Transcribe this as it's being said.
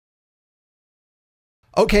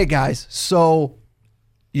Okay, guys. So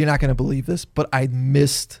you're not going to believe this, but I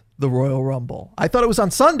missed the Royal Rumble. I thought it was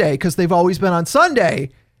on Sunday because they've always been on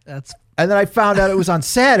Sunday. And then I found out it was on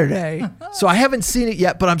Saturday. So I haven't seen it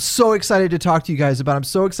yet, but I'm so excited to talk to you guys about it. I'm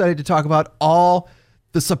so excited to talk about all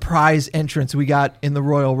the surprise entrants we got in the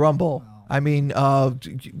Royal Rumble. I mean,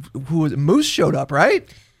 who was it? Moose showed up,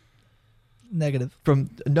 right? Negative.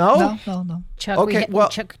 No. Chuck, Okay,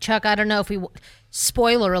 Chuck, I don't know if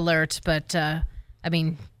spoiler alert, but I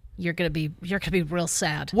mean, you're gonna be real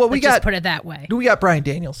sad. Well, Let's just put it that way. We got Bryan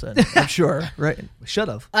Danielson, I'm sure, right? We should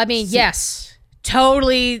have. I mean, yes,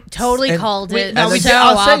 totally called it. No, we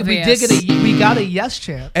got a yes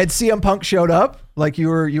chant. And CM Punk showed up, like you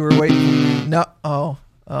were waiting. No, well,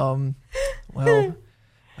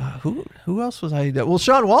 who else was I? Well,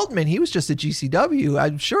 Sean Waltman, he was just at GCW.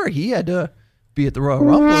 I'm sure he had to be at the Royal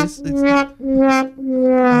Rumble.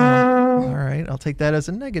 All right, I'll take that as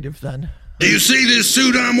a negative then. Do you see this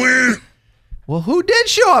suit I'm wearing? Well, who did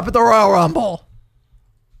show up at the Royal Rumble?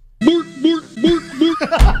 Bork, bork, bork, bork.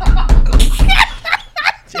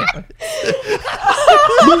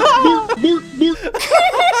 Bork, bork, bork, bork.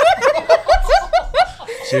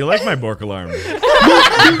 So you like my Bork alarm?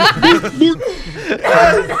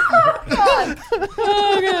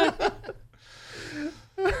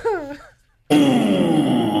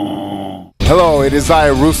 Hello, it is I,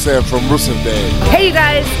 Rusev from Rusev Day. Hey, you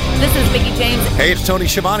guys, this is Mickey James. Hey, it's Tony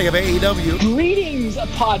Schiavone of AEW. Greetings,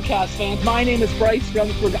 podcast fans. My name is Bryce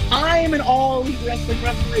Remsburg. I'm an all-elite wrestling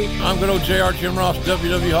referee. I'm good old JR Jim Ross,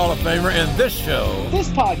 WWE Hall of Famer, and this show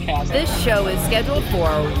This show is scheduled for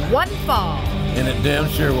one fall. And it damn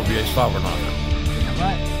sure will be a sovereign honor.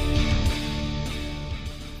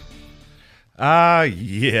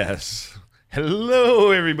 Yes.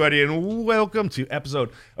 Hello, everybody, and welcome to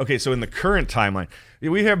episode... Okay, so in the current timeline,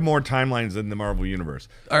 we have more timelines than the Marvel Universe.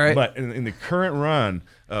 All right. But in the current run,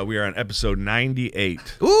 we are on episode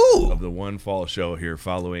 98 of the One Fall Show here,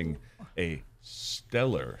 following a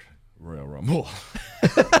stellar Royal Rumble.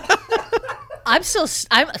 I'm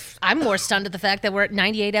more stunned at the fact that we're at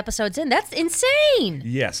 98 episodes in. That's insane.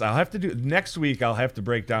 Yes, I'll have to do... Next week, I'll have to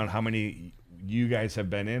break down how many... you guys have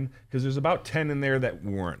been in, because there's about 10 in there that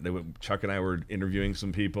weren't. Chuck and I were interviewing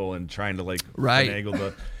some people and trying to finagle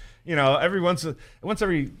the, once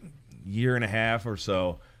every year and a half or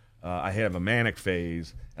so, I have a manic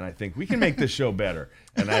phase, and I think we can make this show better.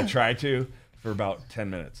 And I try to for about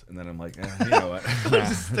 10 minutes, and then I'm like, you know what?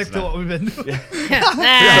 Just stick to what we've been doing.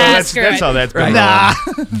 That's how that's been.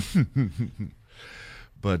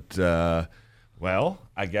 But. Well,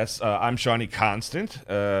 I guess I'm Shawnee Constant.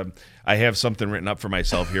 I have something written up for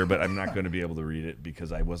myself here, but I'm not going to be able to read it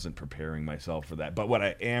because I wasn't preparing myself for that. But what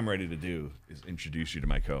I am ready to do is introduce you to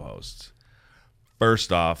my co-hosts.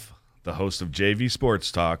 First off, the host of JV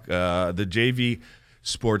Sports Talk, the JV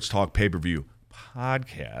Sports Talk pay-per-view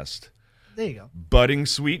podcast. There you go. Budding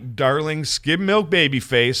sweet darling skim milk baby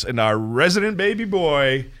face and our resident baby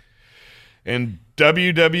boy and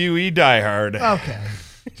WWE diehard. Okay.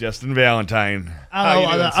 Justin Valentine. I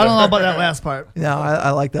don't know about that last part. No,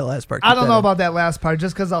 I like that last part. I don't know about that last part.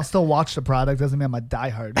 Just because I'll still watch the product doesn't mean I'm a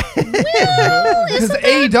diehard. Because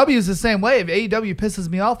AEW is the same way. If AEW pisses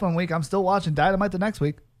me off one week, I'm still watching Dynamite the next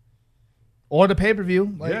week. Or the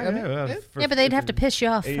pay-per-view. Yeah, but they'd have to piss you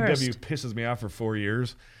off first. AEW pisses me off for 4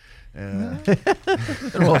 years. Then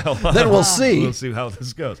we'll see. We'll see how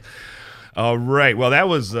this goes. All right. Well, that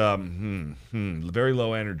was very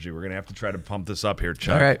low energy. We're going to have to try to pump this up here,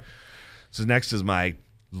 Chuck. All right. So next is my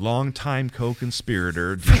longtime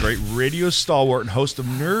co-conspirator, Detroit radio stalwart and host of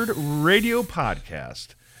Nerd Radio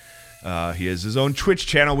Podcast. He has his own Twitch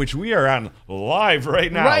channel, which we are on live right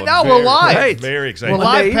now. Right now, we're live. Right. Very exciting. We're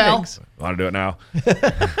live, pal. Want to do it now?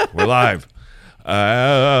 We're live.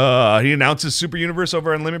 He announces Super Universe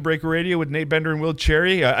over on Limit Breaker Radio with Nate Bender and Will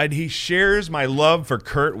Cherry. And he shares my love for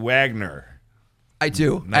Kurt Wagner. I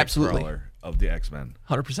do. Absolutely. Of the X-Men.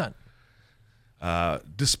 100%.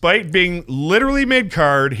 Despite being literally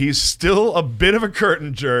mid-card, he's still a bit of a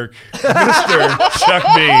curtain jerk. Mr. Chuck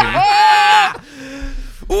Bean.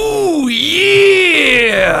 Ooh,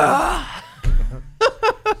 yeah!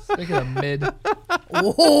 Speaking of mid.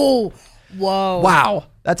 Whoa. Wow.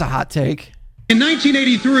 That's a hot take. In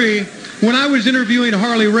 1983, when I was interviewing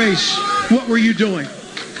Harley Race, what were you doing?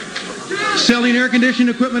 Selling air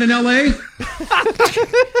conditioning equipment in LA?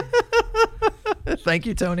 Thank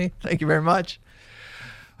you, Tony. Thank you very much.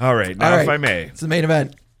 All right. Now, if I may. It's the main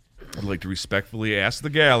event. I'd like to respectfully ask the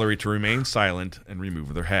gallery to remain silent and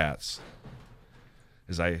remove their hats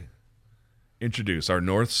as I introduce our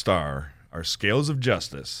North Star, our Scales of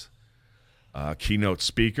Justice, keynote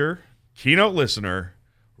speaker, keynote listener,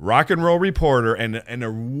 rock and roll reporter, and an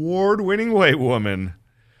award-winning white woman,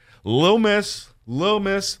 Lil Miss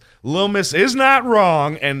is not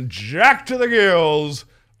wrong, and Jack to the gills,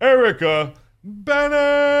 Erica Bennett.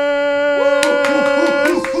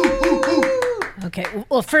 Okay.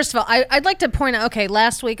 Well, first of all, I'd like to point out, okay,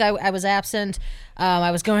 last week I was absent.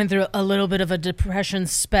 I was going through a little bit of a depression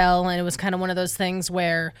spell, and it was kind of one of those things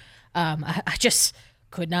where I just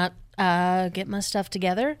could not get my stuff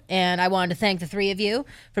together. And I wanted to thank the three of you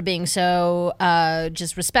for being so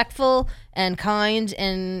just respectful and kind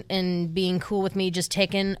and being cool with me just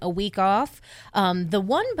taking a week off. The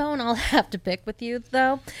one bone I'll have to pick with you,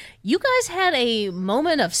 though, you guys had a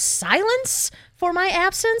moment of silence for my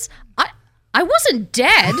absence. I wasn't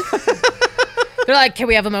dead. They're like, can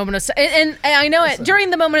we have a moment of silence? And I know it during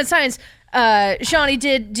the moment of silence, Shawnee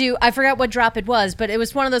did do, I forgot what drop it was, but it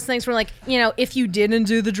was one of those things where, like, you know, if you didn't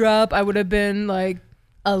do the drop, I would have been like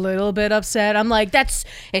a little bit upset. I'm like,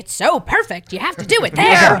 it's so perfect. You have to do it there.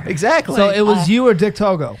 Yeah, exactly. So it was you or Dick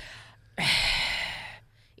Togo?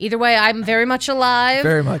 Either way, I'm very much alive.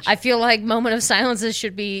 Very much. I feel like moment of silences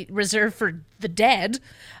should be reserved for the dead.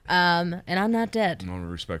 And I'm not dead. No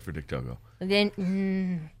respect for Dick Togo.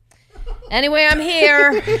 Then, anyway, I'm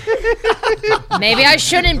here. Maybe I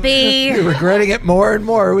shouldn't be. You're regretting it more and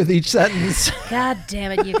more with each sentence. God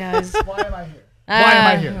damn it, you guys. Why am I here? Why am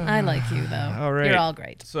I here? I like you, though. All right. You're all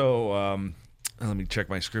great. So, let me check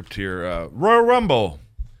my script here. Royal Rumble.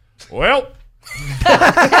 Well,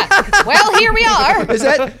 well, here we are. Is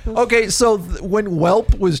that okay? So when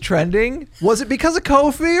Welp was trending, was it because of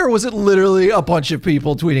Kofi, or was it literally a bunch of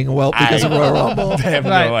people tweeting Welp because of Royal Rumble? I have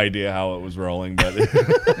no idea how it was rolling, but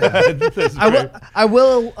I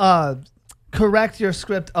will correct your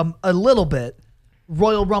script a little bit.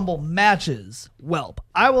 Royal Rumble matches Welp.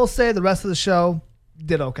 I will say the rest of the show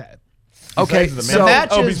did okay. Okay, the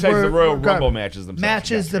matches besides the Royal were Rumble matches themselves.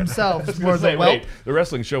 Matches themselves were the Welp. The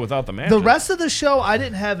wrestling show without the matches. The rest of the show I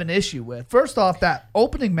didn't have an issue with. First off, that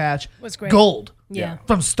opening match was great. Gold. Yeah.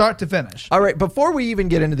 From start to finish. All right, before we even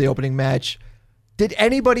get into the opening match, did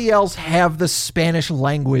anybody else have the Spanish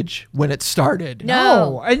language when it started?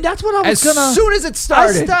 No. And that's what I was As gonna. soon as it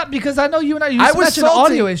started, I stopped because I know you and I used I to was mention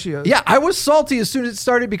salty. audio issues. Yeah, I was salty as soon as it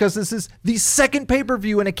started because this is the second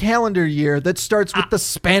pay-per-view in a calendar year that starts with the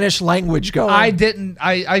Spanish language going.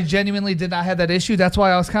 I genuinely did not have that issue. That's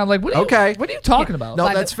why I was kind of like, what are you talking about?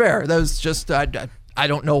 No, that's fair. That was just I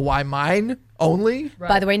don't know why mine only.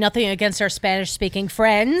 By the way, nothing against our Spanish-speaking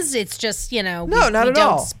friends. It's just, you know, No, not we at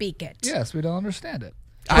don't all. speak it. Yes, we don't understand it.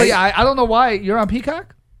 I don't know why you're on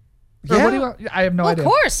Peacock. Or Yeah. what do you, I have no idea. Of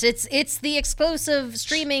course, it's the exclusive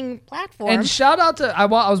streaming platform. And shout out to I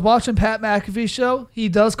was watching Pat McAfee's show. He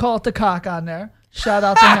does call it the cock on there. Shout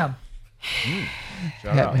out to him.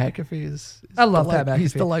 Pat McAfee is I love Pat McAfee.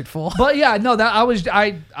 He's delightful. But yeah, no, that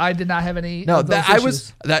I did not have any. No, of those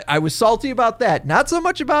issues. I was salty about that. Not so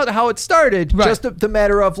much about how it started, Right. just the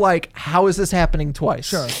matter of like, how is this happening twice?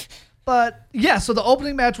 Sure. But yeah, so the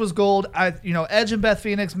opening match was gold. Edge and Beth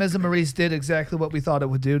Phoenix, Miz and Maurice did exactly what we thought it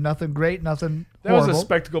would do. Nothing great, nothing That horrible. was a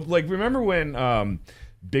spectacle. Like, remember when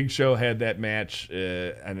Big Show had that match on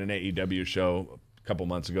an AEW show a couple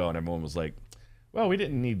months ago, and everyone was like, "Well, we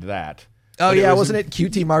didn't need that." Oh But yeah, wasn't it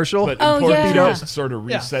QT Marshall? But Oh, important yeah. to sort of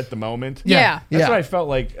reset the moment. yeah. That's Yeah. what I felt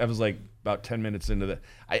like. I was like about 10 minutes into the.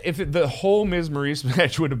 The whole Miz Maurice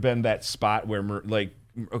match would have been that spot where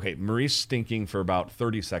Maurice stinking for about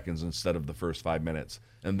 30 seconds instead of the first 5 minutes,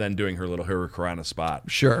 and then doing her little Hurricanrana spot.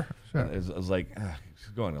 Sure. I was like, it's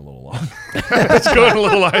going a little long. It's going a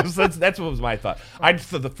little long. That's what was my thought.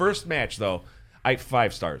 For the first match though,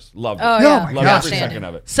 5 stars. Loved it. Oh, Oh yeah. my Loved gosh. every second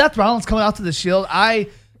of it. Seth Rollins coming out to the Shield.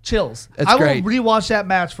 Chills. It's I will great. rewatch that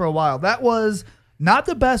match for a while. That was not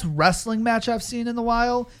the best wrestling match I've seen in a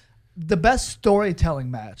while. The best storytelling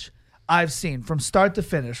match I've seen from start to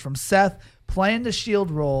finish. From Seth playing the Shield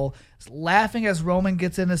role, laughing as Roman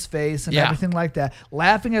gets in his face and everything like that.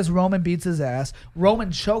 Laughing as Roman beats his ass. Roman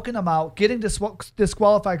choking him out, getting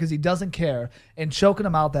disqualified because he doesn't care, and choking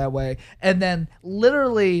him out that way. And then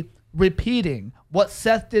literally repeating what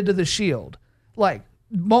Seth did to the Shield. Like,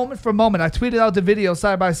 moment for moment. I tweeted out the video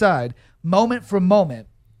side by side. Moment for moment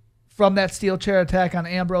from that steel chair attack on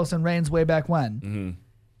Ambrose and Reigns way back when. Mm-hmm.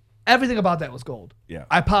 Everything about that was gold. Yeah.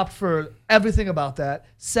 I popped for everything about that.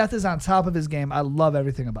 Seth is on top of his game. I love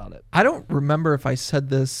everything about it. I don't remember if I said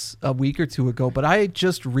this a week or two ago, but I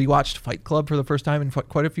just rewatched Fight Club for the first time in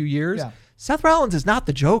quite a few years. Yeah. Seth Rollins is not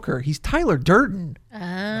the Joker. He's Tyler Durden.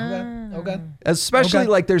 Okay. Especially Okay.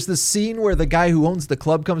 like there's this scene where the guy who owns the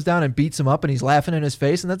club comes down and beats him up and he's laughing in his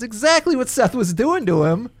face. And that's exactly what Seth was doing to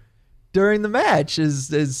him during the match is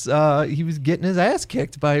he was getting his ass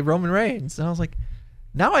kicked by Roman Reigns. And I was like,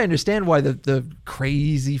 now I understand why the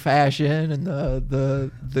crazy fashion and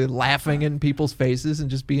the laughing in people's faces and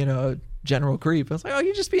just being a general creep. I was like, oh,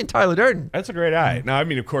 you're just being Tyler Durden. That's a great eye. Now, I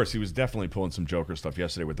mean, of course, he was definitely pulling some Joker stuff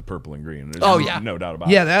yesterday with the purple and green. There's no doubt about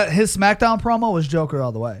it. Yeah, his SmackDown promo was Joker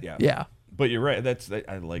all the way. Yeah. But you're right.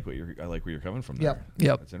 I like where you're coming from there.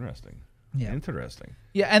 Yep. That's interesting. Yeah. Interesting.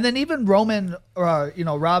 Yeah, and then even Roman,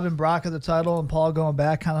 Rob and Brock at the title and Paul going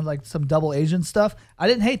back, kind of like some double agent stuff. I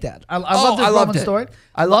didn't hate that. I love this Roman story.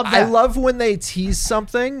 I love when they tease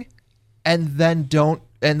something and then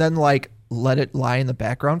like let it lie in the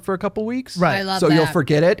background for a couple weeks. Right. I love so that. you'll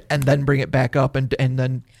forget it and then bring it back up and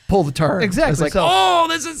then pull the turn. Exactly. It's like, So-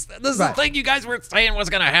 this is the thing you guys were saying was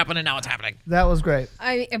going to happen and now it's happening. That was great.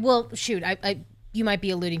 You might be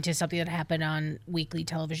alluding to something that happened on weekly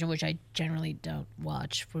television, which I generally don't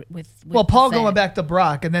watch. Well, Paul going back to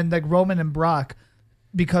Brock, and then like Roman and Brock,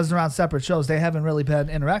 because they're on separate shows, they haven't really been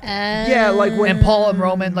interacting. Yeah, like when and Paul and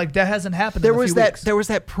Roman, like that hasn't happened. There in a was few that weeks. there was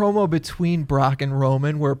that promo between Brock and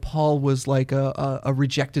Roman where Paul was like a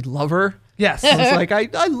rejected lover. Yes, I was like,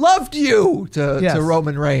 I loved you to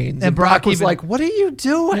Roman Reigns, and Brock was like, what are you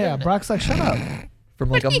doing? Yeah, Brock's like, shut up. From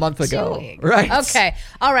like a month ago, right? Okay,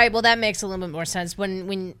 all right. Well, that makes a little bit more sense.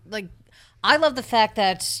 When like, I love the fact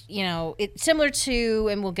that it's similar to,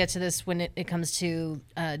 and we'll get to this when it comes to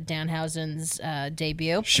Danhausen's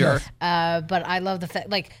debut. Sure. But I love the fact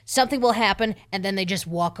like something will happen and then they just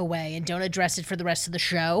walk away and don't address it for the rest of the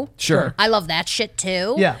show. Sure. I love that shit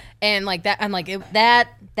too. Yeah. And like that, I'm like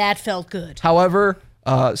that felt good. However,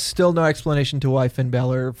 still no explanation to why Finn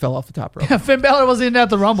Balor fell off the top rope. Finn Balor wasn't even at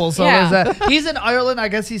the Rumble, so Yeah. there's that. He's in Ireland. I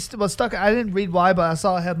guess he was stuck. I didn't read why, but I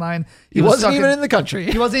saw a headline. He wasn't even in the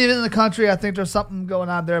country. He wasn't even in the country. I think there's something going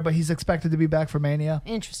on there, but he's expected to be back for Mania.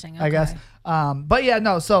 Interesting. I guess. But yeah,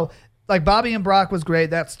 no. So like Bobby and Brock was great.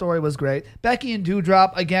 That story was great. Becky and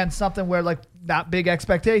Doudrop, again, something where like not big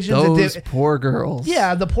expectations. Those poor girls.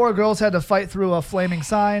 Yeah, the poor girls had to fight through a flaming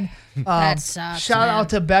sign. That sucks, Shout man. out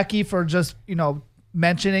to Becky for just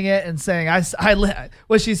mentioning it and saying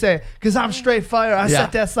what'd she say? Because I'm straight fire. I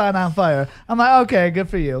set that sign on fire. I'm like, okay, good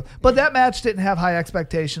for you. But that match didn't have high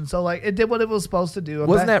expectations, so like it did what it was supposed to do.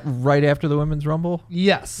 Wasn't that right after the Women's Rumble?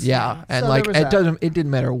 Yes. Yeah, and So like there was it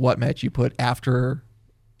didn't matter what match you put after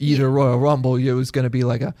either Royal Rumble, it was going to be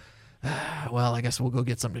like well, I guess we'll go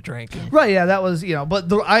get something to drink. Right, yeah, that was, but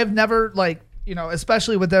I've never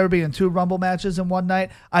especially with there being 2 Rumble matches in one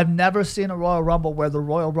night, I've never seen a Royal Rumble where the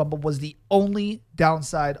Royal Rumble was the only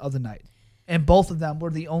downside of the night. And both of them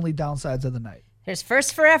were the only downsides of the night. There's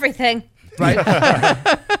first for everything. Right?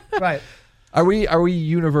 Right. Are we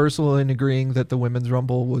universal in agreeing that the Women's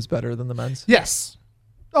Rumble was better than the men's? Yes.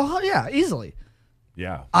 Oh, yeah, easily.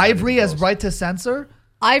 Yeah. Ivory has right to censor.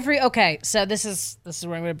 Ivory. Okay, so this is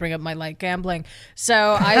where I'm going to bring up my light gambling. So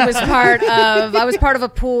I was part of a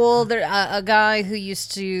pool. There, a guy who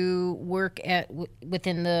used to work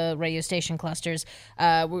within the radio station clusters.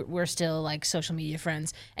 We're still like social media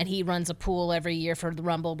friends, and he runs a pool every year for the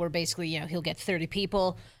Rumble, where basically he'll get 30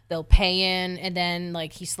 people. They'll pay in, and then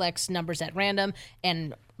like he selects numbers at random.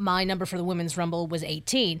 And my number for the Women's Rumble was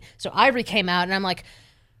 18. So Ivory came out, and I'm like,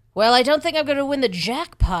 well, I don't think I'm going to win the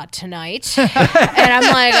jackpot tonight. And I'm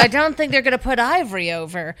like, I don't think they're going to put Ivory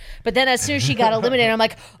over. But then as soon as she got eliminated, I'm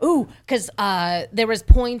like, ooh, because there was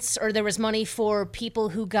points or there was money for people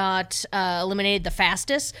who got eliminated the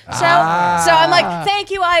fastest. So I'm like,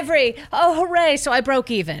 thank you, Ivory. Oh, hooray. So I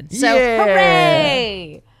broke even. So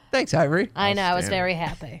hooray. Thanks, Ivory. I know. I was very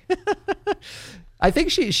happy. I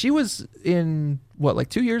think she was in, like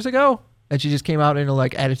 2 years ago? And she just came out in a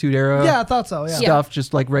like Attitude Era. Yeah, I thought so. Yeah. Stuff,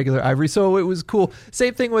 just like regular Ivory. So it was cool.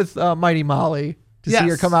 Same thing with Mighty Molly. To see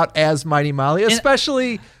her come out as Mighty Molly,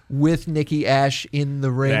 especially with Nikki Ash in the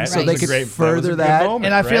ring, so they could further that. Moment,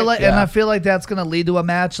 and I feel like that's going to lead to a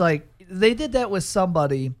match. Like they did that with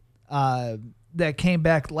somebody that came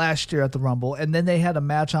back last year at the Rumble, and then they had a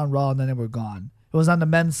match on Raw, and then they were gone. It was on the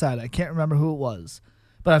men's side. I can't remember who it was,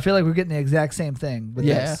 but I feel like we're getting the exact same thing with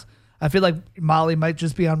this. I feel like Molly might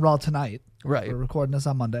just be on Raw tonight. Right. We're recording this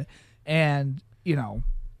on Monday. And,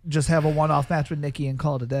 just have a one-off match with Nikki and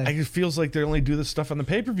call it a day. It feels like they only do this stuff on the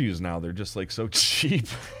pay-per-views now. They're just like so cheap.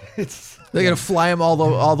 They're going to fly them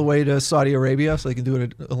all the way to Saudi Arabia so they can do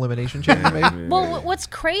an elimination chamber, maybe? Well, what's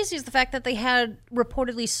crazy is the fact that they had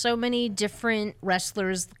reportedly so many different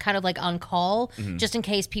wrestlers kind of like on call, just in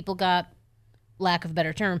case people got, lack of a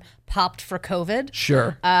better term, popped for COVID.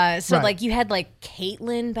 Sure. Like you had like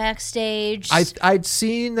Caitlyn backstage. I'd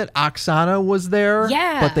seen that Oksana was there,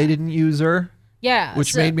 but they didn't use her. Yeah.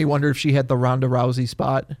 Which made me wonder if she had the Ronda Rousey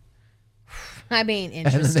spot. I mean,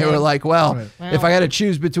 interesting. And then they were like, well, if I got to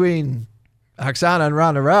choose between Oksana and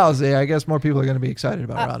Ronda Rousey. I guess more people are going to be excited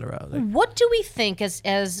about Ronda Rousey. What do we think as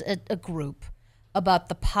a group about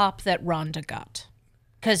the pop that Ronda got?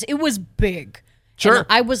 Because it was big. Sure. And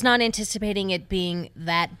I was not anticipating it being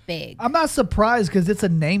that big. I'm not surprised because it's a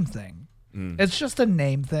name thing. It's just a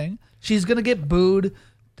name thing. She's going to get booed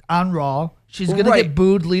on Raw. She's going to get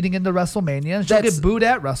booed leading into WrestleMania, and she'll get booed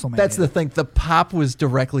at WrestleMania. That's the thing. The pop was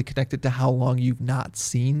directly connected to how long you've not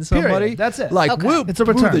seen somebody. Period. That's it. Like, Okay. we'll It's a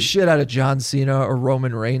boo return. the shit out of John Cena or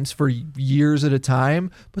Roman Reigns for years at a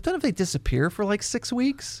time, but then if they disappear for like 6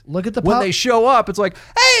 weeks, Look at the when pop. they show up, it's like,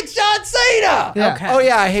 hey, it's John Cena! Yeah. Okay. Oh,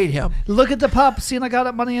 yeah, I hate him. Look at the pop Cena got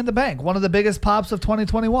at Money in the Bank, one of the biggest pops of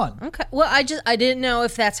 2021. Okay. Well, I didn't know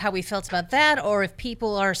if that's how we felt about that, or if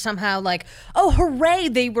people are somehow like, oh, hooray,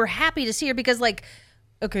 they were happy to see her, because like,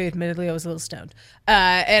 okay, admittedly, I was a little stoned,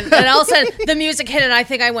 and all of a sudden the music hit, and I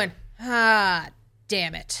think I went,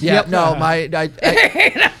 damn it. Yeah, no,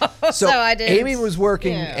 so I didn't. Amy was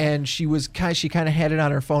working and she kind of had it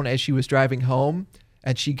on her phone as she was driving home,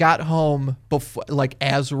 and she got home before, like,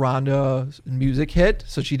 as Ronda's music hit,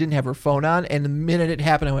 so she didn't have her phone on, and the minute it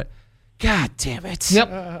happened, I went, God damn it. Yep.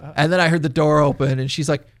 And then I heard the door open, and she's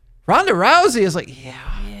like, Ronda Rousey is like,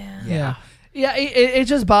 Yeah, it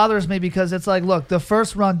just bothers me because it's like, look, the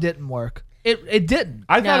first run didn't work. It didn't.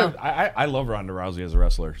 I love Ronda Rousey as a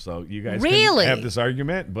wrestler, so you guys Really? can have this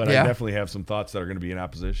argument, but Yeah. I definitely have some thoughts that are going to be in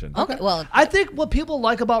opposition. Okay, well, I think what people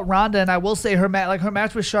like about Ronda, and I will say her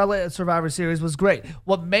match with Charlotte at Survivor Series was great.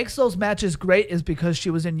 What makes those matches great is because she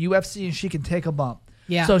was in UFC and she can take a bump.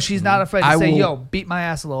 Yeah. So she's not afraid to say, yo, beat my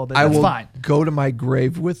ass a little bit. I That's will fine. go to my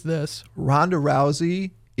grave with this. Ronda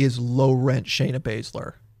Rousey is low rent Shayna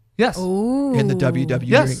Baszler Yes. in the WWE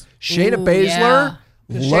Yes. ring. Shayna Ooh, Baszler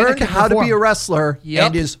Shayna learned can how to be a perform. wrestler Yep.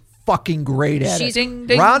 and is fucking great at She's- it. Ding,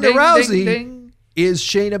 ding, Ronda ding, Rousey ding, ding. is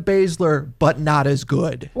Shayna Baszler, but not as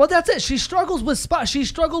good. Well, that's it. She struggles with spots. She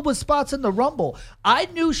struggled with spots in the Rumble. I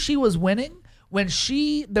knew she was winning when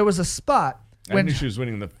there was a spot. I knew she was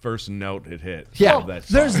winning the first note it hit. Yeah. of that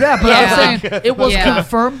There's song. that, but I'm saying it was Yeah.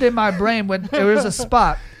 confirmed in my brain when there was a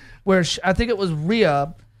spot where I think it was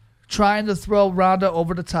Rhea trying to throw Ronda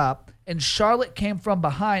over the top, and Charlotte came from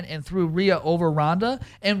behind and threw Rhea over Ronda,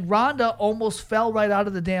 and Ronda almost fell right out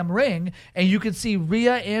of the damn ring, and you could see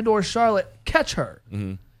Rhea and or Charlotte catch her,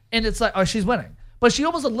 and it's like, oh, she's winning. But she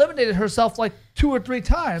almost eliminated herself like 2 or 3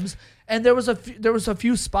 times, and there was a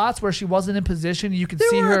few spots where she wasn't in position. You could There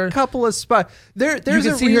see were her. a couple of spots. There's You a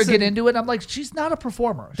could see her reason- get into it. I'm like, she's not a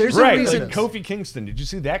performer. There's Right, a reason. like Kofi Kingston. Did you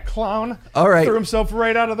see that clown? All right. Threw himself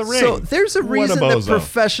right out of the ring. So there's a What reason that bozo.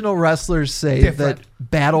 professional wrestlers say Different. that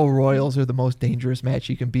battle royals are the most dangerous match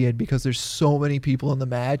you can be in, because there's so many people in the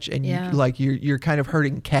match, and Yeah. you're kind of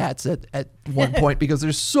hurting cats at one point because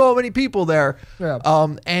there's so many people there. Yeah.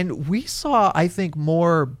 And we saw, I think,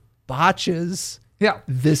 more botches Yeah.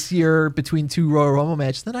 this year between 2 Royal Rumble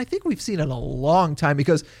matches than I think we've seen in a long time,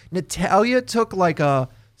 because Natalya took like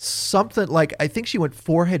something, like, I think she went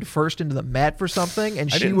forehead first into the mat for something, and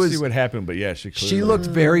I she didn't was see what happened, but yeah, she clearly. she looked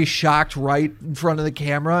very shocked right in front of the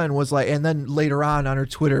camera, and was like, and then later on her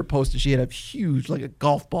Twitter posted she had a huge, like a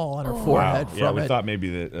golf ball on her forehead Wow. from Yeah, we it. thought maybe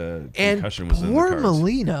the And concussion was in the poor cards.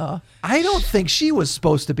 Melina, I don't think she was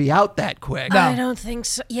supposed to be out that quick. I don't think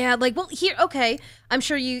so. Yeah, like, well, here, okay. I'm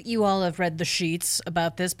sure you all have read the sheets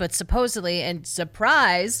about this, but supposedly, and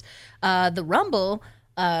surprise, the Rumble,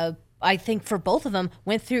 I think for both of them,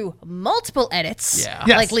 went through multiple edits, Yeah.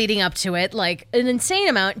 Yes. like leading up to it, like an insane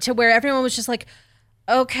amount, to where everyone was just like,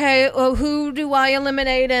 okay, well, who do I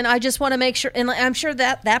eliminate? And I just want to make sure, and I'm sure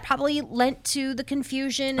that probably lent to the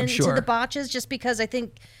confusion and to sure. the botches, just because I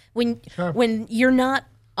think when you're not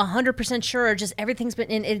 100% sure, or just everything's been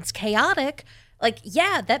and it's chaotic, like,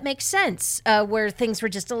 yeah, that makes sense, where things were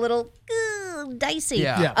just a little dicey.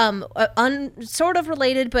 Yeah. Sort of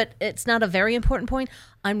related, but it's not a very important point.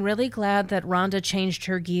 I'm really glad that Rhonda changed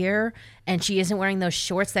her gear and she isn't wearing those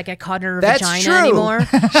shorts that get caught in her That's vagina true. anymore.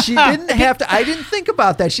 She didn't have to. I didn't think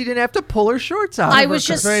about that. She didn't have to pull her shorts out. I of her was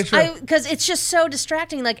just, Very true. because it's just so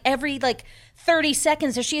distracting. Like every 30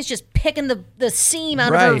 seconds, so she's just picking the seam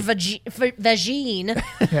out of her vagine,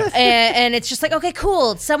 and it's just like, okay,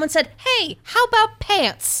 cool. Someone said, hey, how about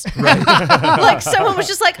pants? Right. Like someone was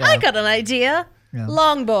just like, I got an idea. Yeah.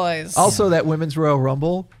 Long boys. Also, that Women's Royal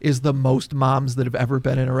Rumble is the most moms that have ever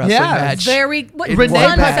been in a wrestling Yeah, match. Very In fun one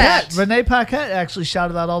match. fact. Renee Paquette actually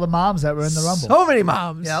shouted out all the moms that were in the Rumble. So many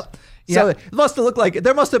moms. Yep. So Yep. it must have looked like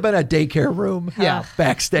there must have been a daycare room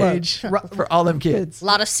backstage for all them kids. A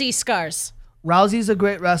lot of sea scars. Rousey's a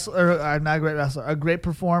great wrestler, not a great wrestler, a great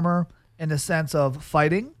performer in the sense of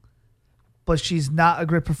fighting, but she's not a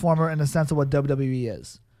great performer in the sense of what WWE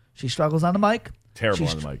is. She struggles on the mic. Terrible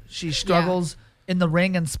on the mic. She struggles in the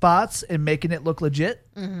ring and spots and making it look legit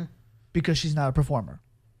because she's not a performer.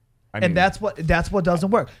 And that's what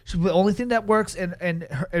doesn't work. The only thing that works and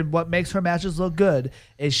what makes her matches look good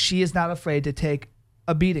is she is not afraid to take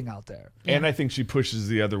a beating out there. And I think she pushes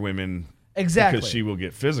the other women exactly because she will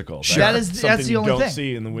get physical. That's the you only don't thing.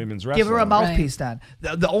 See in the women's wrestling. Give her a mouthpiece then.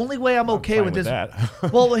 The only way I'm okay with this.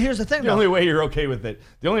 That. Well, here's the thing. The only way you're okay with it.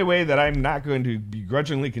 The only way that I'm not going to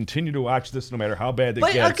begrudgingly continue to watch this, no matter how bad it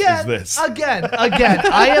gets, is this. Again.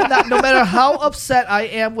 I am not. No matter how upset I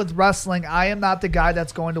am with wrestling, I am not the guy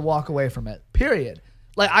that's going to walk away from it. Period.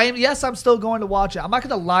 Like I am. Yes, I'm still going to watch it. I'm not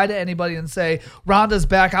going to lie to anybody and say Ronda's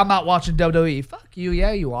back. I'm not watching WWE. Fuck you.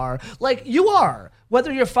 Yeah, you are. Like you are.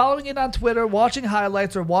 Whether you're following it on Twitter, watching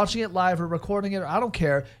highlights, or watching it live, or recording it, I don't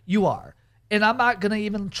care. You are. And I'm not going to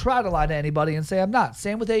even try to lie to anybody and say I'm not.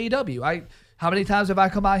 Same with AEW. How many times have I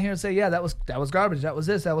come out here and say, yeah, that was garbage. That was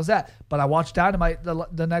this. That was that. But I watched Dynamite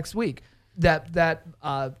the next week. That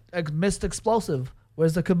missed explosive.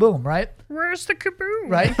 Where's the kaboom, right? Where's the kaboom?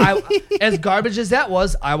 Right? As garbage as that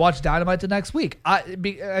was, I watched Dynamite the next week. I'm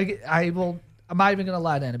not even going to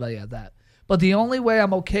lie to anybody at that. But the only way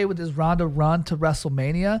I'm okay with this Ronda run to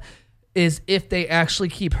WrestleMania is if they actually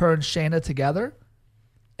keep her and Shayna together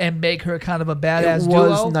and make her kind of a badass duo. It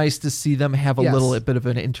was nice to see them have a little bit of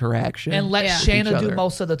an interaction. And let Shayna do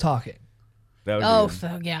most of the talking.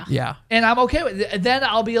 Yeah. And I'm okay with it. Then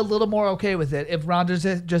I'll be a little more okay with it if Ronda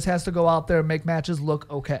just has to go out there and make matches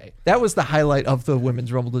look okay. That was the highlight of the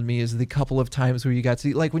Women's Rumble to me, is the couple of times where you got to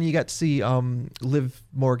see, like when you got to see Liv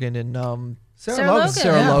Morgan and Sarah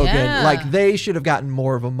Logan. Yeah. Like they should have gotten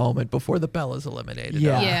more of a moment before the Bellas eliminated.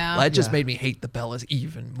 Yeah. That just made me hate the Bellas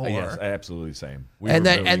even more. Yes, absolutely same.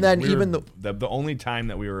 The only time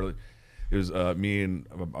that we were, it was me and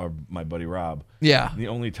my buddy Rob. Yeah. The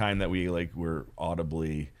only time that we were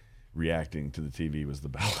audibly reacting to the TV was the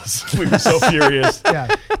Bellas. We were so furious.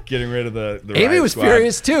 Getting rid of the Amy was squad.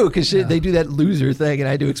 furious too because they do that loser thing, and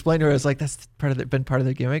I had to explain to her. I was like, "That's been part of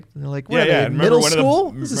their gimmick." And they're like, "What? Are they in middle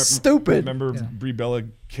school? This is stupid." Remember Brie Bella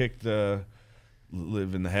kicked Liv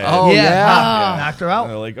in the head? Oh yeah. Knocked her out.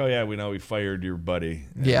 And they're like, "Oh yeah, we know we fired your buddy."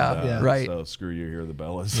 And, right. So screw you, here are the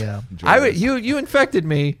Bellas. Yeah. You infected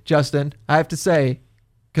me, Justin. I have to say,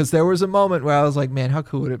 because there was a moment where I was like, "Man, how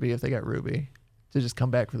cool would it be if they got Ruby to just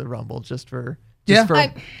come back for the Rumble just for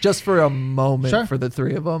a moment for the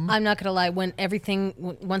three of them?" I'm not gonna lie.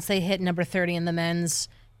 Once they hit number 30 in the men's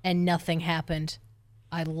and nothing happened,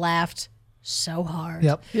 I laughed so hard.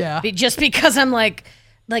 Yep. Yeah. Just because I'm like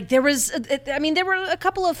there was. There were a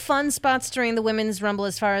couple of fun spots during the women's Rumble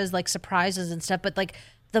as far as surprises and stuff, but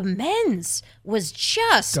the men's was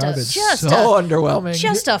just underwhelming.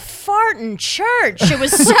 Just a fart in church. It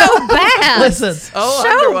was so bad. Listen,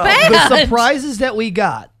 so bad. The surprises that we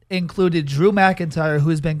got included Drew McIntyre,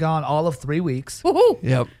 who's been gone all of 3 weeks. Woo-hoo.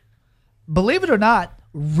 Yep. Believe it or not,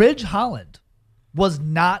 Ridge Holland was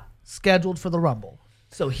not scheduled for the Rumble,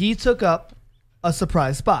 so he took up a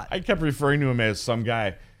surprise spot. I kept referring to him as some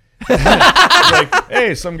guy.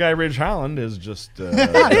 Hey, some guy Ridge Holland is just some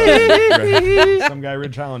guy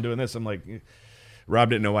Ridge Holland doing this. I'm like, Rob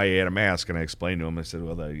didn't know why he had a mask, and I explained to him. I said,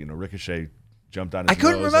 well, Ricochet jumped on his I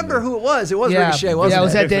couldn't nose remember who it was. It was Ricochet, wasn't it? Yeah, it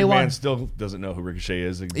was that day one. Still doesn't know who Ricochet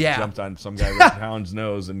is. He jumped on some guy Ridge Holland's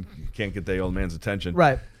nose and can't get the old man's attention.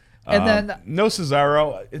 Right. And then no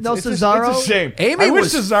Cesaro. Cesaro. It's a shame. Amy I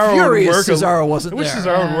wish was Cesaro furious would work. Cesaro wasn't I wish there.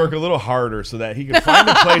 Cesaro would work a little harder so that he could find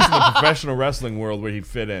a place in the professional wrestling world where he'd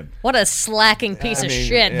fit in. What a slacking piece of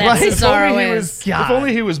shit that Right. Cesaro is. If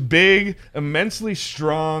only he was big, immensely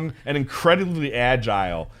strong, and incredibly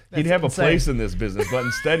agile, he'd have insane. a place in this business. But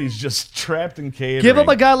instead, he's just trapped in catering. Give him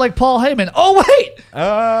a guy like Paul Heyman. Oh, wait.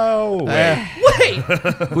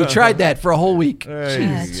 Wait. We tried that for a whole week.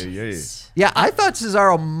 Hey. Yeah, I thought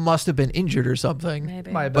Cesaro must have been injured or something.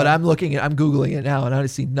 Maybe. But I'm Googling it now, and I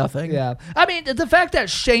see nothing. Yeah. I mean, the fact that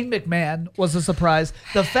Shane McMahon was a surprise,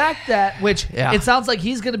 the fact that, it sounds like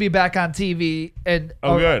he's going to be back on TV and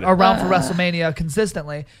around for WrestleMania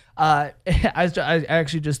consistently. I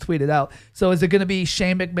actually just tweeted out. So is it going to be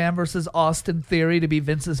Shane McMahon versus Austin Theory to be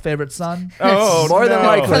Vince's favorite son? Oh, more than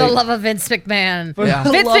likely. For the love of Vince McMahon. Yeah.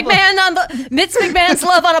 Vince McMahon's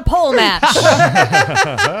love on a pole match.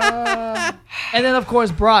 And then, of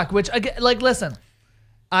course, Brock, which, again, listen.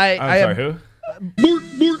 I'm sorry, who?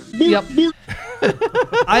 Yep.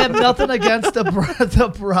 I have nothing against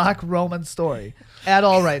the Brock Roman story at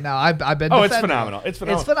all right now. I've been. Oh, it's phenomenal. It's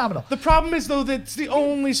phenomenal. It's phenomenal. The problem is though that it's the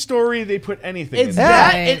only story they put anything in.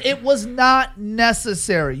 It was not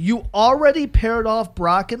necessary. You already paired off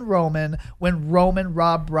Brock and Roman when Roman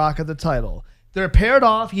robbed Brock of the title. They're paired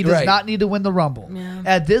off. He does Right. not need to win the Rumble. Yeah.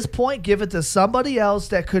 At this point, give it to somebody else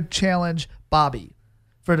that could challenge Bobby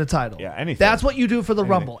for the title. Yeah, anything. That's what you do for the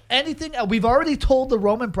Rumble. Anything. We've already told the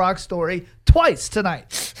Roman Brock story twice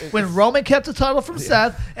tonight. When Roman kept the title from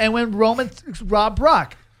Seth and when Roman robbed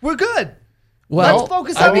Brock. We're good. Well, let's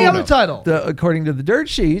focus on the other title. According to the dirt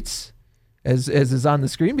sheets, as is on the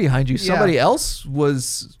screen behind you, somebody else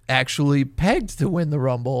was actually pegged to win the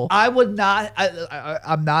Rumble. I would not.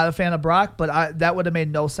 I'm not a fan of Brock, but that would have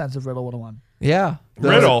made no sense if Riddle would have won. Yeah.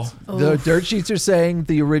 Riddle. The dirt sheets are saying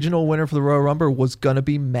the original winner for the Royal Rumble was going to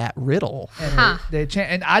be Matt Riddle. And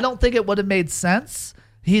and I don't think it would have made sense.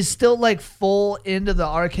 He's still like full into the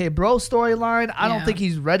RK Bro storyline. I don't think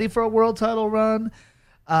he's ready for a world title run.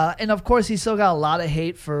 And of course, he's still got a lot of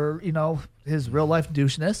hate for, his real life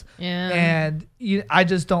doucheness. Yeah. And I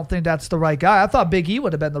just don't think that's the right guy. I thought Big E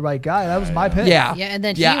would have been the right guy. That was my pick. Yeah. Yeah, and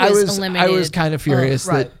then he was eliminated. I was kind of furious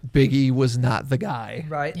right. that Big E was not the guy.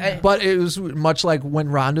 Right. Yeah. But it was much like when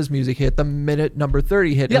Ronda's music hit, the minute number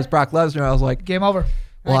 30 hit, it was Brock Lesnar. I was like, Game over.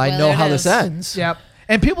 well, I know there how it this is. ends. Yep.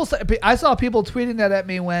 And I saw people tweeting that at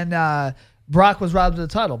me when Brock was robbed of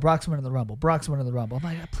the title. Brock's winning the Rumble. Brock's winning the Rumble. I'm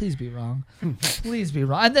like, please be wrong. Please be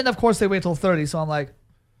wrong. And then, of course, they wait till 30. So I'm like,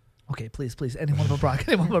 okay, please, anyone but Brock.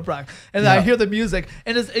 Anyone but Brock. And then I hear the music.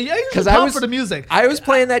 And it's, because I was for the music. I was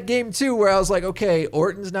playing that game, too, where I was like, okay,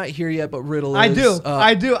 Orton's not here yet, but Riddle is.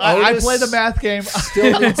 I do. I play the math game.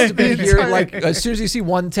 Still needs to be here. Like, as soon as you see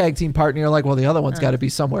one tag team partner, you're like, well, the other one's got to be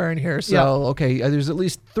somewhere in here. So, okay, there's at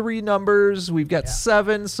least 3 numbers. We've got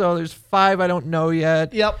 7, so there's 5 I don't know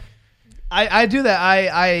yet. Yep. I do that.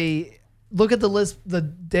 I look at the list the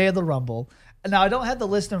day of the Rumble. Now, I don't have the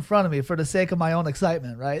list in front of me for the sake of my own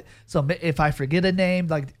excitement, right? So if I forget a name,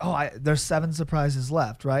 like, there's 7 surprises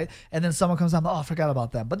left, right? And then someone comes on, I forgot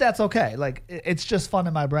about them. But that's okay. Like, it's just fun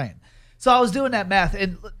in my brain. So I was doing that math,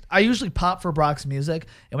 and I usually pop for Brock's music.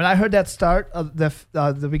 And when I heard that start of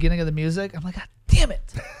the beginning of the music, I'm like, God damn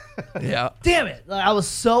it. Yeah. Damn it. Like, I was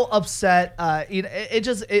so upset.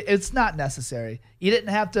 It's not necessary. You didn't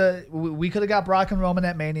have to. We could have got Brock and Roman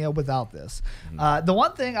at Mania without this. The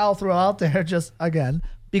one thing I'll throw out there, just again,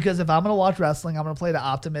 because if I'm going to watch wrestling, I'm going to play the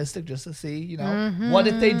optimistic just to see, what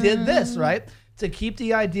if they did this, right? To keep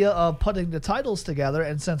the idea of putting the titles together.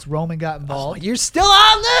 And since Roman got involved. You're still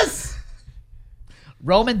on this?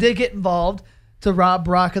 Roman did get involved to rob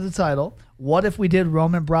Brock of the title. What if we did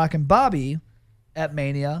Roman, Brock, and Bobby at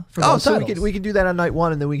Mania for those so titles? we could do that on night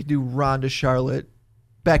 1, and then we could do Ronda, Charlotte,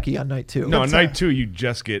 Becky on night 2. No, on night 2, you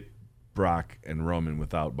just get Brock and Roman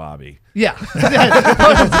without Bobby. Yeah.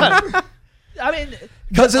 I mean,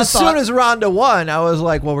 because as soon as Ronda won, I was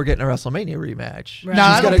like, well, we're getting a WrestleMania rematch. Right. No,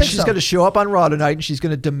 I don't think she's so. going to show up on Raw tonight, and she's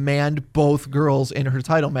going to demand both girls in her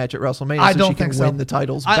title match at WrestleMania I so don't she can think so. win the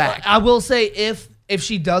titles back. I will say if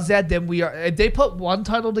she does that, then we are. If they put one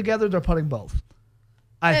title together, they're putting both.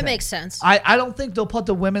 That makes sense. I don't think they'll put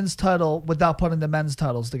the women's title without putting the men's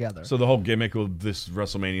titles together. So the whole gimmick of this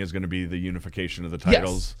WrestleMania is going to be the unification of the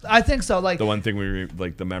titles. Yes, I think so. Like the one thing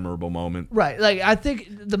like the memorable moment. Right. Like I think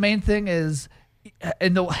the main thing is,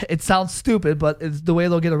 and it sounds stupid, but it's the way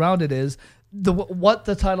they'll get around it is what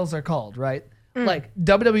the titles are called, right? Like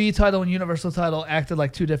WWE title and Universal title acted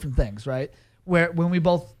like 2 different things, right? When we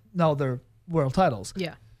both know they're world titles.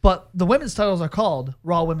 Yeah. But the women's titles are called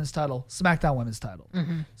Raw Women's Title, SmackDown Women's Title.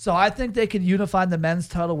 So I think they could unify the men's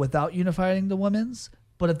title without unifying the women's.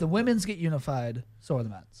 But if the women's get unified, so are the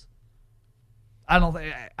men's.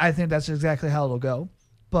 I think that's exactly how it'll go.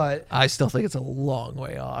 But I still think it's a long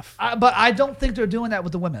way off. But I don't think they're doing that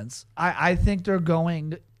with the women's. I think they're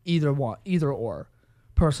going either or,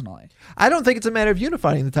 personally. I don't think it's a matter of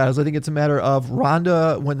unifying the titles. I think it's a matter of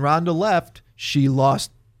Ronda. When Ronda left, she lost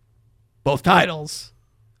both titles.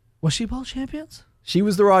 Was she both champions? She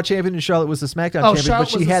was the Raw champion and Charlotte was the SmackDown champion, Charlotte but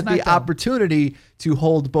she was the had the SmackDown. opportunity to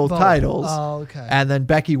hold both titles. Oh, okay. And then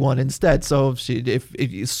Becky won instead. So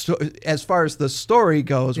as far as the story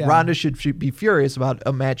goes, Ronda should be furious about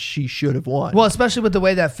a match she should have won. Well, especially with the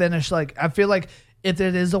way that finished. Like, I feel like if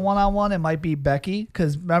it is a one-on-one, it might be Becky.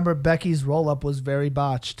 Because remember, Becky's roll-up was very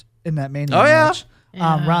botched in that Mania match.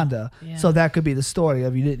 Ronda. Yeah. So that could be the story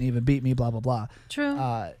of you didn't even beat me, blah, blah, blah. True.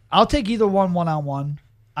 I'll take either one-on-one.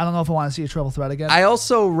 I don't know if I want to see a triple threat again. I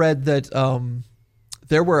also read that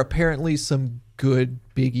there were apparently some good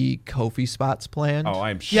Big E Kofi spots planned. Oh,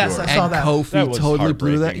 I'm sure. Yes, I saw that. Kofi totally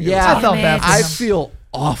blew that. heartbreaking. Yeah, I felt bad for I him. feel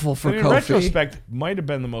awful for in Kofi. retrospect, might have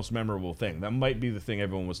been the most memorable thing. That might be the thing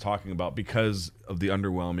everyone was talking about because of the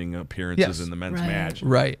underwhelming appearances in the men's match.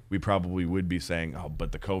 Right. We probably would be saying, oh,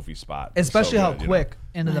 but the Kofi spot. Especially so how good, quick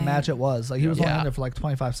into the match it was. Like, he was only in there for like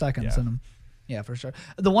 25 seconds. Yeah. And yeah, for sure.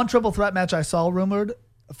 The one triple threat match I saw rumored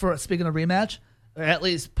for speaking of rematch, or at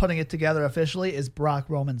least putting it together officially, is Brock,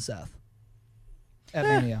 Roman, Seth at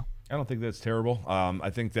Mania. I don't think that's terrible. I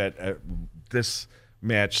think that this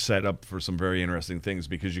match set up for some very interesting things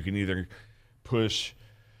because you can either push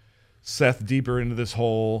Seth deeper into this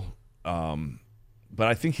hole, but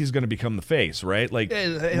I think he's going to become the face, right? Like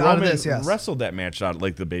Roman wrestled that match out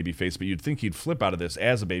like the baby face, but you'd think he'd flip out of this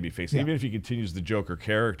as a baby face, even if he continues the Joker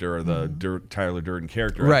character or the Tyler Durden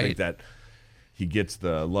character. Right. I think that he gets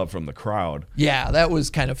the love from the crowd. Yeah, that was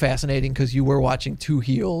kind of fascinating because you were watching two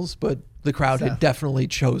heels, but the crowd had definitely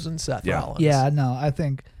chosen Seth Rollins. Yeah, no, I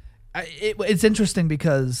think it's interesting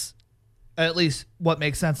because at least what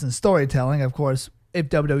makes sense in storytelling, of course, if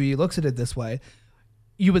WWE looks at it this way,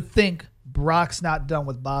 you would think Brock's not done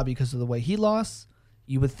with Bobby because of the way he lost.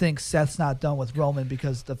 You would think Seth's not done with Roman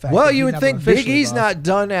because of the fact that you would think Big E's not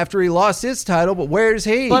done after he lost his title, but where's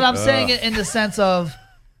he? But I'm saying it in the sense of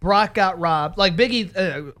Brock got robbed. Like Big E,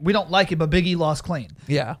 we don't like it, but Big E lost clean.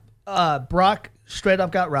 Yeah. Brock straight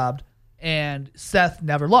up got robbed, and Seth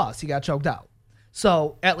never lost. He got choked out.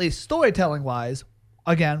 So at least storytelling wise,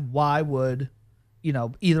 again, why would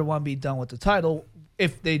either one be done with the title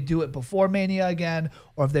if they do it before Mania again,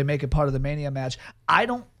 or if they make it part of the Mania match? I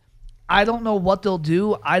don't know what they'll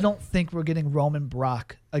do. I don't think we're getting Roman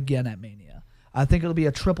Brock again at Mania. I think it'll be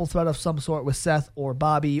a triple threat of some sort with Seth or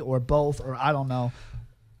Bobby or both, or I don't know.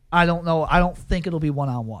 I don't think it'll be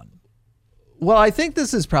one-on-one. Well, I think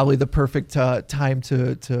this is probably the perfect time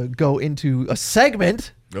to go into a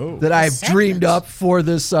segment that I've dreamed up for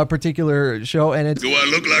this particular show, and it's. Do I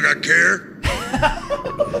look like I care?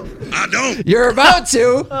 I don't. You're about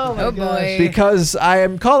to. Oh boy! Because I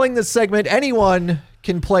am calling this segment "Anyone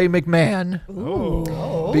Can Play McMahon."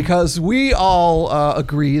 Ooh. Because we all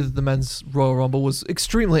agree that the men's Royal Rumble was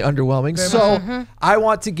extremely underwhelming. So I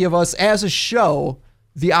want to give us, as a show,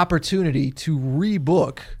 the opportunity to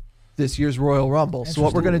rebook this year's Royal Rumble. So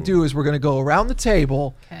what we're going to do is we're going to go around the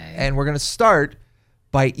table and we're going to start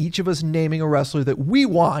by each of us naming a wrestler that we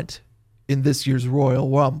want in this year's Royal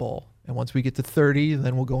Rumble. And once we get to 30,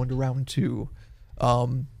 then we'll go into round 2.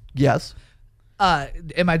 Yes?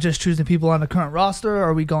 Am I just choosing people on the current roster, or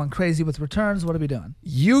are we going crazy with returns? What are we doing?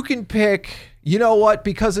 You can pick, you know what,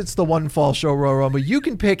 because it's the One Fall Show Royal Rumble, you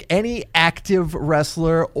can pick any active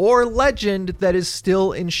wrestler or legend that is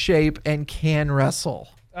still in shape and can wrestle.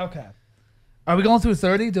 Okay. Are we going through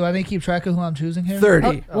 30? Do I need to keep track of who I'm choosing here?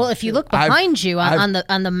 30. Well, if you look behind you on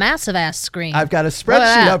the massive ass screen, I've got a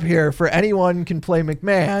spreadsheet up here for Anyone Can Play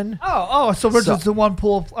McMahon. So we're just the one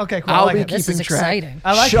pool. Okay, cool. I'll be keeping this is track. exciting.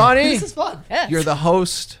 I like Shawnee, This is fun. Yes. You're the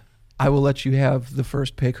host. I will let you have the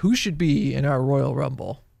first pick. Who should be in our Royal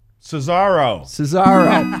Rumble? Cesaro.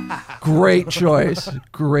 Great choice.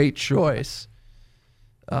 Great choice.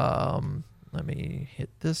 Let me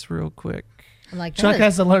hit this real quick. Like Chuck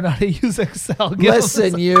has to learn how to use Excel.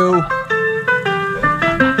 Listen, you.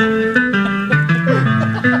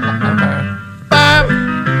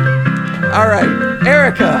 All right,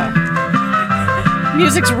 Erica.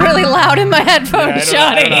 Music's really loud in my headphones,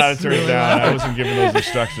 Johnny. I don't know how to turn it down. I wasn't given those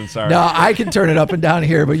instructions. Sorry. No, I can turn it up and down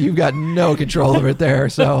here, but you've got no control of it there.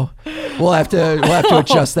 So we'll have to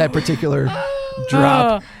adjust that particular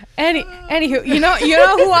drop. Anywho, you know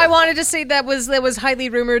who I wanted to see that was highly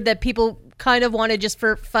rumored that people kind of wanted just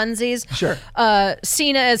for funsies. Sure.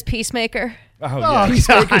 Cena as Peacemaker. Oh, yeah.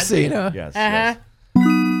 Peacemaker Cena. Yes. Uh-huh.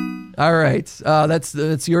 Yes. All right.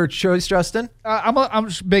 That's your choice, Justin. I'm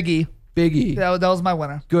Big E. Big E. That was my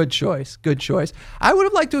winner. Good choice. Good choice. I would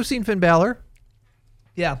have liked to have seen Finn Balor.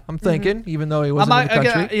 Yeah. I'm thinking, even though he wasn't in the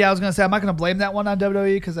country. I was going to say, I'm not going to blame that one on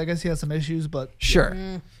WWE because I guess he has some issues, but. Sure.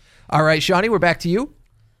 All right, Shawnee, we're back to you.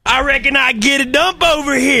 I reckon I get a dump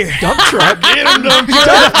over here. Dump truck. Get him, dump truck.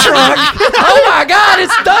 Dump truck. Oh my God,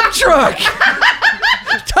 it's dump truck.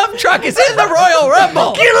 Dump truck is in the Royal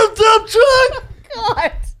Rumble. Get him, dump truck.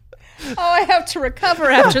 God. Oh, I have to recover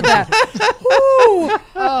after that.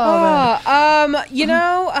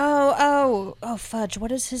 Fudge.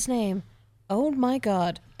 What is his name? Oh my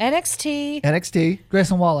God. NXT.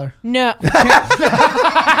 Grayson Waller. No.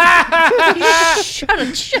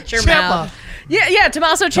 Shut your mouth. Yeah,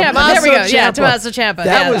 Tommaso Ciampa. There we go. Yeah, Tommaso Ciampa.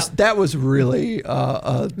 That was really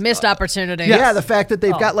missed opportunity. Yeah, the fact that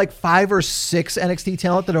they've got like 5 or 6 NXT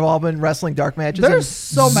talent that have all been wrestling dark matches. There's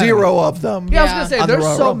so many. 0 of them. Yeah, I was gonna say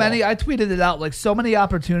there's so many. I tweeted it out, like so many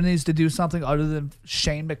opportunities to do something other than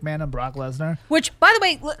Shane McMahon and Brock Lesnar. Which, by the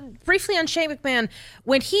way, briefly on Shane McMahon,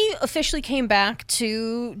 when he officially came back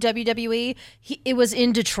to WWE, it was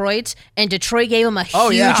in Detroit, and Detroit gave him a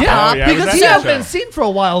huge pop. Because he hadn't been seen for a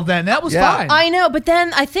while then. That was fine. I know, but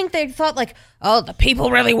then I think they thought like, oh, the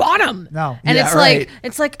people really want him. No. And Yeah,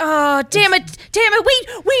 it's like, oh, damn it,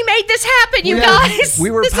 we made this happen, you guys.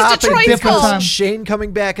 We were this popping is Detroit's because fault. Shane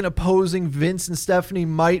coming back and opposing Vince and Stephanie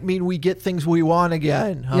might mean we get things we want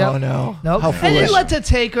again. Oh Yep. no. Nope. How And foolish. they let the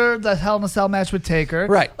Taker, the Hell in a Cell match with Taker.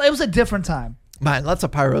 Right. It was a different time. Man, Lots of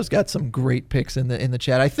Pyro's got some great picks in the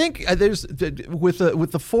chat. I think there's with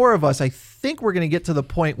the four of us. I think we're going to get to the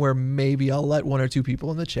point where maybe I'll let one or two people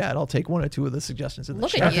in the chat. I'll take one or two of the suggestions in the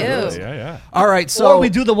Look chat. at you. Yeah. All right, so Or we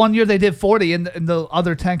do the 1 year they did 40, and the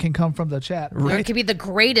other 10 can come from the chat. Or it could be the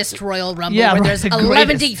greatest Royal Rumble Yeah, where right, there's the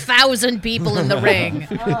greatest. 11,000 people in the ring.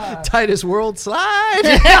 Titus World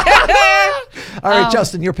Slide. All right,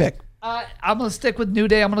 Justin, your pick. I'm going to stick with New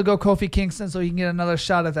Day. I'm going to go Kofi Kingston so he can get another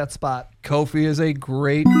shot at that spot. Kofi is a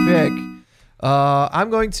great pick. I'm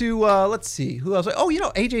going to let's see who else. Oh,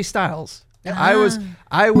 AJ Styles. I was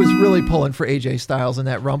really pulling for AJ Styles in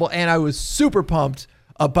that Rumble, and I was super pumped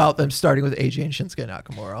about them starting with AJ and Shinsuke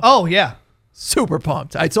Nakamura. Oh, yeah. Super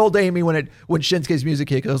pumped. I told Amy when Shinsuke's music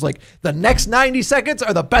hit, I was like, the next 90 seconds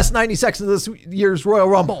are the best 90 seconds of this year's Royal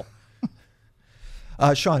Rumble.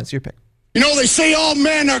 Sean, it's your pick. You know, they say all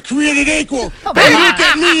men are created equal. But you look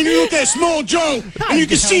at me and you look at Small Joe, and you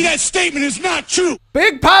can see that statement is not true.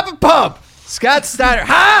 Big Papa Pump. Scott Steiner.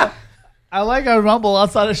 Ha! I like our Rumble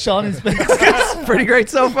outside of Shawnee's picks. Pretty great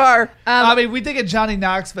so far. I mean, we did get Johnny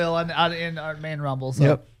Knoxville in our main Rumble. So.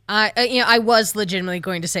 Yep. I was legitimately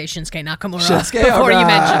going to say Shinsuke Nakamura Shinsuke, before you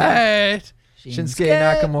mentioned right.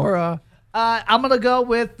 Shinsuke Nakamura. I'm going to go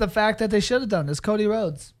with the fact that they should have done this, Cody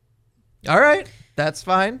Rhodes. All right. That's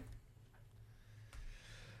fine.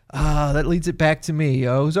 That leads it back to me.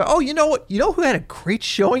 Oh, you know what? You know who had a great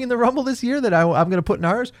showing in the Rumble this year that I'm going to put in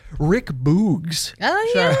ours? Rick Boogs.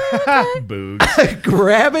 Oh, yeah. Okay. Boogs.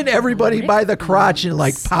 Grabbing everybody by the crotch and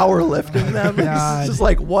like power lifting them. God. It's just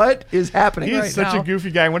like, what is happening He's right such now? a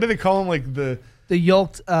goofy guy. What do they call him? Like the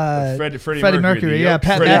yoked Freddie Mercury. the Yeah, yoked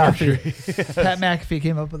Pat Freddie McAfee. Pat McAfee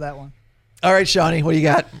came up with that one. All right, Shawnee, what do you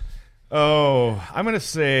got? Oh, I'm going to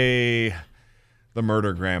say the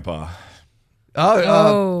Murder Grandpa.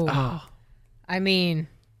 I mean,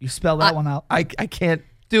 you spell that one out. I can't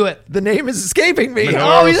do it. The name is escaping me.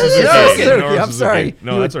 Minoru Suzuki. I'm sorry.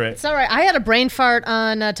 No, that's all right. it's all right. I had a brain fart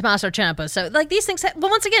on Tommaso Ciampa. So, like, these things. Well,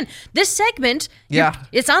 once again, this segment,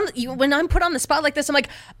 it's on. When I'm put on the spot like this, I'm like,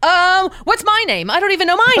 what's my name? I don't even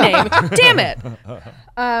know my name. Damn it.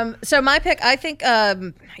 So my pick, I think,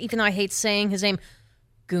 even though I hate saying his name,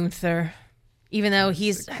 Gunther, even though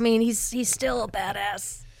he's still a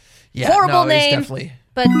badass. Yeah, Horrible no, name, definitely.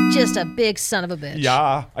 but just a big son of a bitch.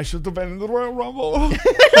 Yeah, I should have been in the Royal Rumble.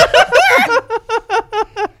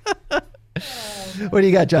 What do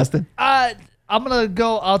you got, Justin? I'm gonna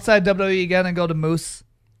go outside WWE again and go to Moose.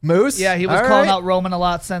 Moose? Yeah, he was All calling right. out Roman a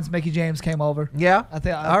lot since Mickey James came over. Yeah. I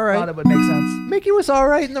think All right. thought it would make sense. Mickey was all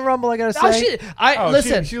right in the Rumble, I gotta say.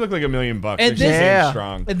 Listen. She looked like $1 million. And And this- seemed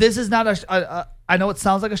strong. And this is not I know it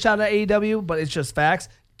sounds like a shot at AEW, but it's just facts.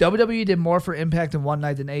 WWE did more for Impact in one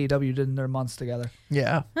night than AEW did in their months together.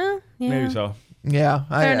 Yeah. Maybe so. Yeah.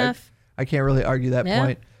 Fair enough. I can't really argue that Yeah.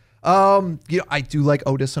 point. I do like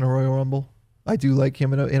Otis in a Royal Rumble. I do like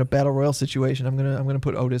him in a Battle Royal situation. I'm gonna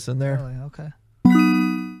put Otis in there. Really? Okay.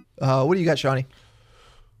 What do you got, Shawnee?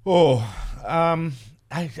 Oh, I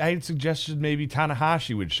had suggested maybe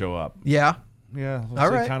Tanahashi would show up. Yeah. Yeah, let's All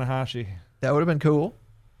say right. Tanahashi. That would have been cool.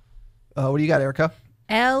 What do you got, Erica?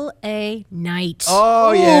 L.A. Knight.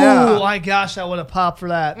 Oh, yeah. Oh my gosh, I would have popped for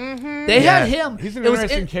that. Mm-hmm. They had him. He's an It was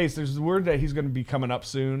interesting in- case. There's word that he's going to be coming up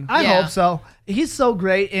soon. I Yeah. hope so. He's so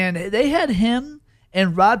great, and they had him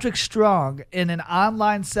and Roderick Strong in an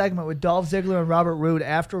online segment with Dolph Ziggler and Robert Roode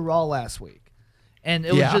after Raw last week, and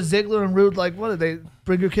it was just Ziggler and Roode like, "What did they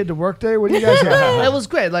bring your kid to work day? What do you guys do?" It was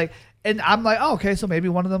great. Like, and I'm like, "Oh, okay, so maybe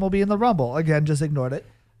one of them will be in the Rumble." Again, just ignored it.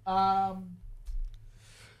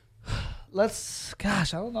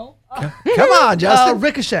 Gosh, I don't know. Come on, Justin.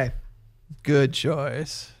 Ricochet. Good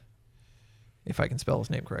choice. If I can spell his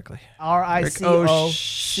name correctly. Ricochet.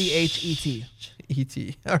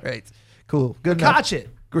 E.T. All right. Cool. Good enough. Ricochet.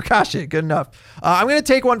 Ricochet. Good enough. I'm going to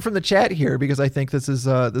take one from the chat here because I think this is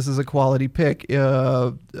a quality pick.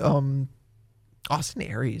 Austin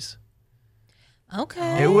Aries.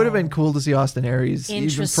 Okay. It would have been cool to see Austin Aries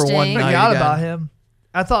even for one Interesting. night. Forgot again. about him.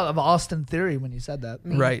 I thought of Austin Theory when you said that.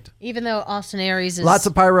 Right. Even though Austin Aries is Lots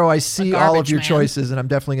of pyro. I see all of garbage your man. choices, and I'm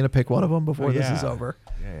definitely going to pick one of them before this is over.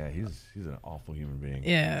 Yeah, he's an awful human being.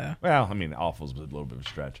 Yeah. Well, I mean, awful's a little bit of a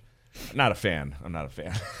stretch. Not a fan. I'm not a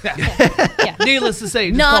fan. Yeah. Needless to say,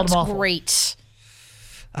 you just called him Not awful. great.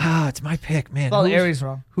 It's my pick, man. Spelled Who's- Aries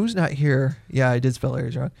wrong. Who's not here? Yeah, I did spell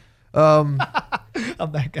Aries wrong. I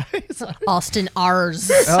I'm that guy. Sorry. Austin R's.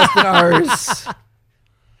 Austin R's.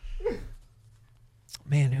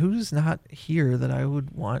 Man, who's not here that I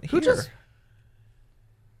would want here?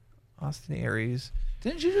 Austin Aries.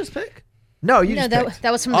 Didn't you just pick? No, you just picked.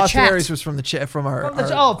 That was from the Austin chat. Aries was from the chat from our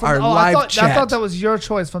live chat. I thought that was your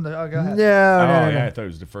choice from the. Oh, go ahead. No. Yeah, I thought he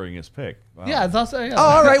was deferring his pick. Wow. Yeah, I thought so. Yeah. Oh,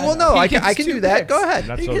 all right. Well, no, I can do that. Go ahead.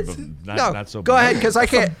 Not so go ahead, because I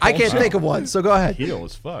can't think of one. So go ahead. Heel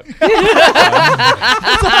as fuck.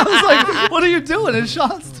 I was like, what are you doing? It's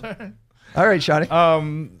Sean's turn. All right, Shawnee.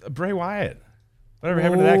 Bray Wyatt. Whatever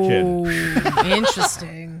happened to that kid?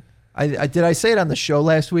 Interesting. Did I say it on the show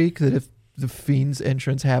last week that if the Fiend's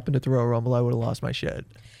entrance happened at the Royal Rumble, I would have lost my shit.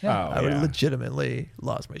 Yeah. I would have legitimately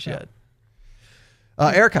lost my shit.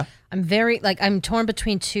 Erica. I'm I'm torn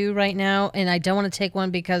between two right now, and I don't want to take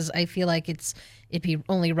one because I feel like it'd be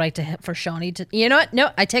only right for Shawnee to. You know what?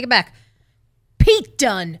 No, I take it back. Pete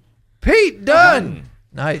Dunne. Pete Dunne.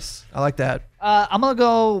 Nice. I like that. I'm gonna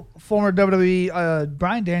go former WWE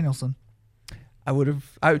Bryan Danielson.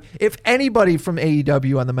 If anybody from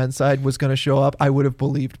AEW on the men's side was going to show up, I would have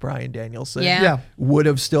believed Bryan Danielson. Yeah. Would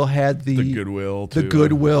have still had the goodwill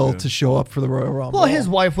to show up for the Royal Rumble. Well, his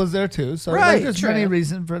wife was there too, so there's many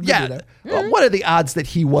reasons for him to do that. Well, what are the odds that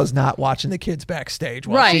he was not watching the kids backstage?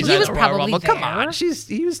 Right, he was Royal probably Rumble? there. Come on,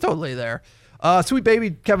 he was totally there. Sweet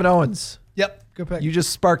baby Kevin Owens. Yep, good pick. You just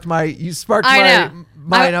sparked my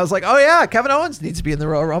mind. I was like, oh yeah, Kevin Owens needs to be in the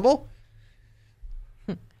Royal Rumble.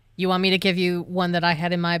 You want me to give you one that I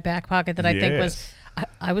had in my back pocket that I think was...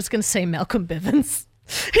 I was going to say Malcolm Bivens.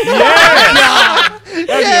 Yes!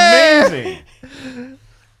 That'd be amazing.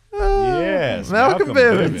 Yes, Malcolm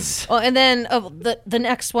Bivens. Well, and then the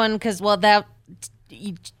next one, because I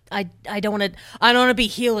don't want to be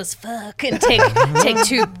heel as fuck and take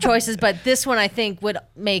two choices, but this one I think would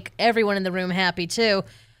make everyone in the room happy too.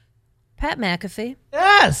 Pat McAfee.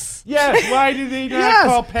 Yes. Why did they not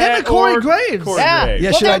call Pat him and Corey Graves? Corey Graves.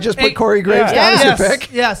 Yeah, should I just put Corey Graves down as your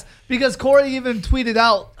pick? Yes, because Corey even tweeted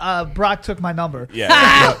out, Brock took my number.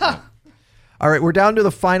 Yeah. All right, we're down to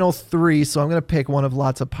the final three, so I'm going to pick one of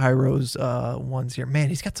lots of Pyro's ones here. Man,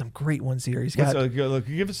 he's got some great ones here. He's got.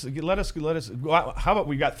 Let us. How about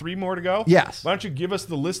we got three more to go? Yes. Why don't you give us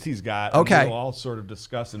the list he's got? Okay. And we'll all sort of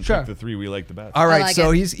discuss and pick the three we like the best. All right,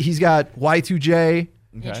 so he's got Y2J.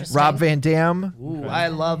 Okay. Rob Van Dam. Ooh, I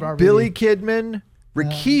love RVD. Billy Kidman.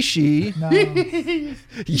 Rikishi. No.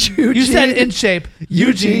 Eugene. You said In Shape.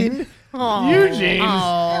 Eugene. Eugene.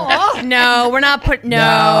 No, we're not putting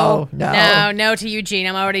no to Eugene.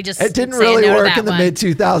 I'm already just. It didn't saying really no to work that in the one. mid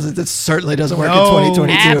 2000s. It certainly doesn't work in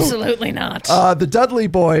 2022. Absolutely not. The Dudley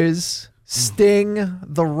Boys, Sting,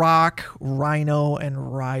 The Rock, Rhino, and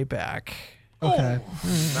Ryback. Okay.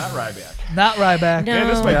 Not Ryback. Not Ryback. No. Man,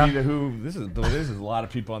 this might be this is a lot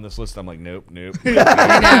of people on this list. I'm like, nope. No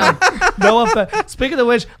offense. Speaking of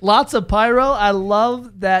which, lots of Pyro. I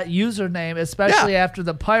love that username, especially after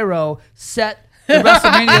the Pyro set the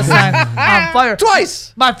WrestleMania sign on fire.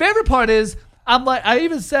 Twice. My favorite part is, I'm like, I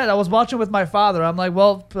even said, I was watching with my father. I'm like,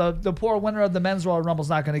 well, the poor winner of the men's Royal Rumble's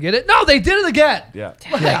not going to get it. No, they did it again.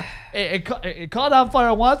 Yeah. It caught on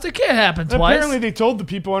fire once. It can't happen twice. Apparently, they told the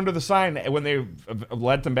people under the sign when they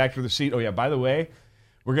led them back to their seat, oh, yeah, by the way,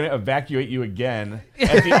 we're going to evacuate you again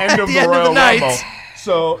at the end of the Royal Rumble.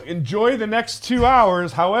 So enjoy the next 2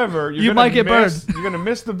 hours. However, you might get burned. You're going to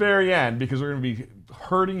miss the very end because we're going to be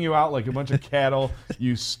herding you out like a bunch of cattle,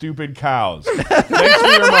 you stupid cows. Thanks for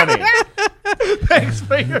your money. Thanks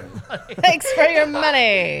for your money. Thanks for your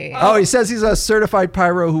money. Oh, he says he's a certified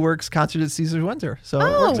pyro who works concert at Caesar's Winter. So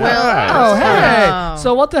it works out. Hey.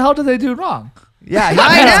 So what the hell did they do wrong? Yeah,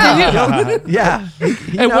 I know. Yeah,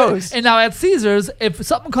 he knows. And now at Caesars, if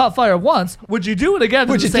something caught fire once, would you do it again?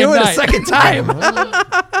 Would you the same do it night? a second time?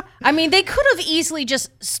 I mean, they could have easily just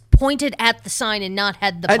pointed at the sign and not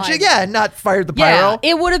had the pyro. And not fired the pyro. Yeah,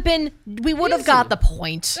 it would have been. We would have got the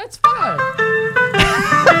point. That's fine.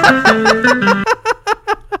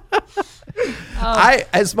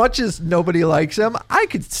 As much as nobody likes him, I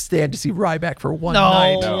could stand to see Ryback for one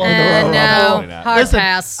night. No, hard Listen,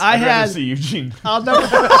 pass. I'd rather see Eugene. I'll never.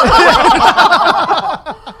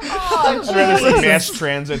 I'd rather see mass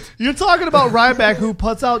transit. You're talking about Ryback, who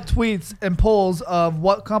puts out tweets and polls of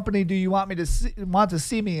what company do you want me to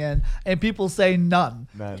see me in, and people say none.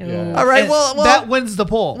 Yeah. All right, And well, that wins the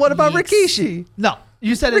poll. what about Rikishi? No,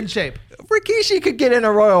 you said In Shape. Rikishi could get in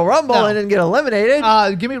a Royal Rumble and then get eliminated.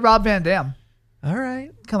 Give me Rob Van Dam. All right.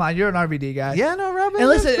 Come on, you're an RVD guy. Yeah, no, Rob. And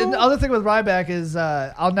listen, and the other thing with Ryback is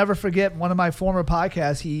I'll never forget one of my former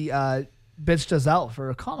podcasts. He bitched us out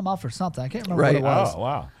for calling him out for something. I can't remember Right. what it was. Oh,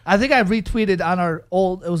 wow. I think I retweeted on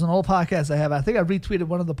it was an old podcast I have. I think I retweeted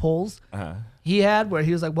one of the polls he had where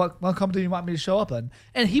he was like, what company do you want me to show up in?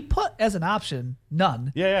 And he put as an option,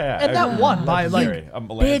 none. Yeah. And that won by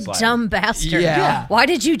big dumb bastard. Yeah. Why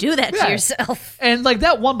did you do that to yourself? And like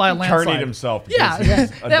that won by a landslide. Carnied himself. Yeah.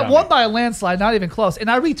 because he's a That dummy. won by a landslide, not even close.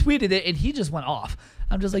 And I retweeted it and he just went off.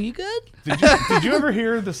 I'm just like, you good? Did you ever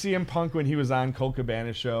hear the CM Punk when he was on Colt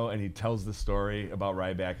Cabana's show and he tells the story about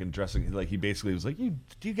Ryback and dressing like he basically was like, you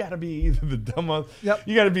got to be either the dumb one. Yep.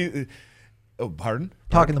 You got to be. Oh, pardon?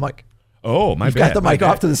 Talking the mic. Oh, my You've bad. got the mic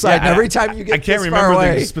off to the side, and every time you get I can't this far remember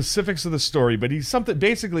away. the specifics of the story, but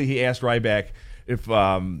basically he asked Ryback if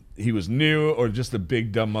he was new or just a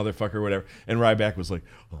big dumb motherfucker or whatever, and Ryback was like,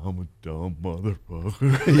 I'm a dumb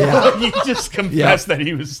motherfucker. Yeah. He just confessed that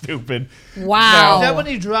he was stupid. Wow. Is that when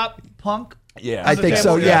he dropped Punk? Yeah, I think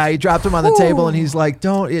so. Yeah, he dropped him on the table, and he's like,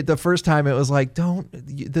 "Don't." The first time it was like, "Don't."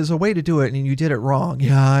 There's a way to do it, and you did it wrong.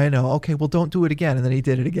 Yeah, I know. Okay, well, don't do it again. And then he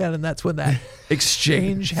did it again, and that's when that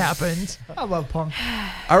exchange happened. I love Punk.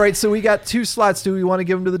 All right, so we got 2 slots. Do we want to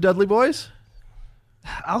give them to the Dudley Boys?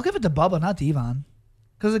 I'll give it to Bubba, not Devon.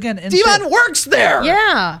 Because again, Devon works there.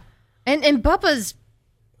 Yeah. And Bubba's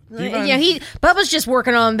Bubba's just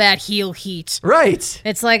working on that heel heat. Right.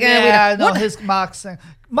 It's like his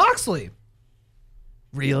Moxley.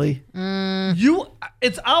 Really?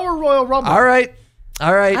 It's our Royal Rumble. All right.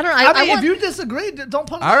 I don't know. I mean, if you disagree, don't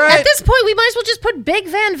put. All right. At this point, we might as well just put Big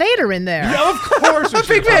Van Vader in there. Yeah, of course.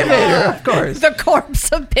 Big Van Vader, of course. The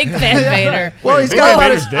corpse of Big Van Vader. Well, he's got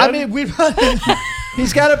about as. I mean,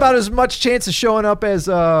 He's got about as much chance of showing up as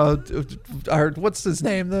what's his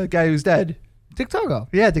name? The guy who's dead. Dick Togo.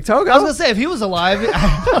 Yeah, Dick Togo. I was gonna say if he was alive.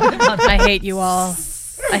 I hate you all.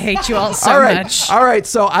 I hate you all so much. All right,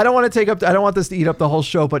 so I don't want this to eat up the whole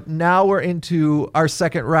show, but now we're into our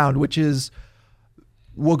second round, which is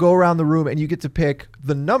we'll go around the room and you get to pick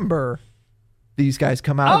the number these guys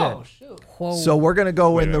come out in. Shoot. Whoa. So we're gonna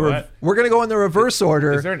go in the reverse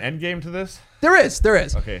order. Is there an end game to this? There is.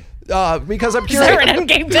 Okay. Because I'm Is curious. there an end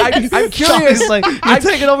game to this? I'm curious. Like, you're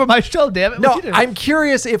taking over my show, damn it. No, What you doing? I'm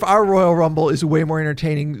curious if our Royal Rumble is way more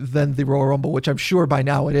entertaining than the Royal Rumble, which I'm sure by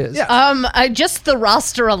now it is. Yeah. Just the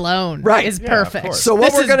roster alone is perfect. So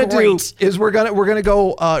what we're gonna do great. is we're gonna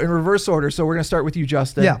go in reverse order. So we're gonna start with you,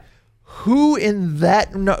 Justin. Yeah. Who in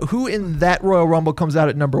that Royal Rumble comes out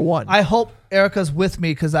at number 1? I hope Erica's with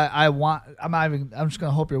me because I'm just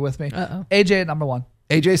gonna hope you're with me. AJ at number 1.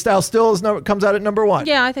 AJ Styles still comes out at number 1.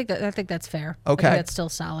 Yeah, I think that's fair. Okay. I think that's still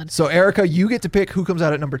solid. So Erica, you get to pick who comes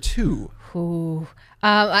out at number 2. Ooh.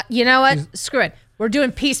 You know what? Screw it. We're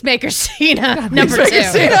doing Peacemaker Cena number 2.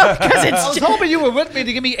 Cena. I was hoping you were with me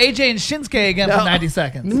to give me AJ and Shinsuke again for 90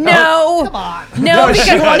 seconds. No. Come on. No,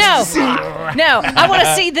 I want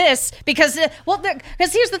to see this because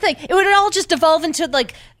here's the thing. It would all just devolve into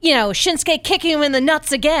Shinsuke kicking him in the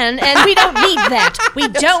nuts again, and we don't need that. We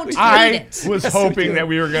don't need it. I was hoping that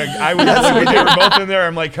we were going to. I was like, they were both in there.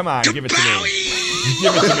 I'm like, come on, give it to me.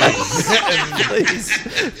 Give it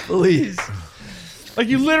to me. Please. Like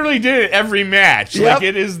you literally did it every match. Yep. Like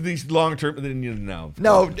it is the long term.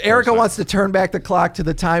 No, Erica wants to turn back the clock to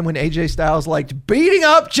the time when AJ Styles liked beating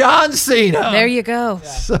up John Cena. There you go.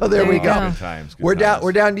 So there we go. Good times. We're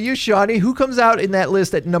down to you, Shawnee. Who comes out in that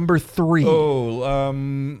list at number 3? Oh,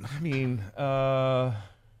 I'm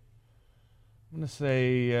gonna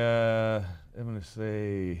say.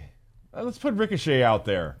 Let's put Ricochet out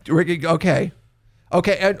there. Okay.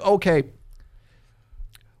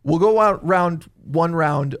 We'll go round one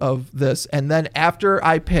round of this, and then after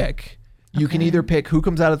I pick, you can either pick who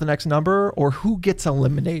comes out at the next number or who gets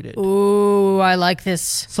eliminated. Ooh, I like this.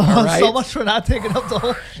 So much for not taking up the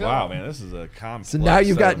whole show. Wow, man, this is a complex. So now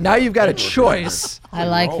you've got a choice. I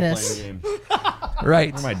like this.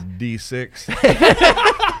 Right. Where's my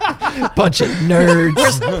D6? Bunch of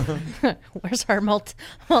nerds. Where's our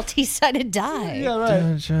multi-sided die? Yeah,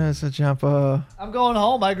 right. Just a jump. I'm going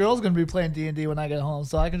home. My girl's going to be playing D&D when I get home,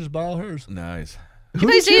 so I can just borrow hers. Nice. You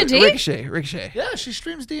play D&D? Ricochet. Yeah, she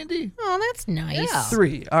streams D&D. Oh, that's nice. Yeah.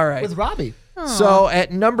 3. All right. With Robbie. So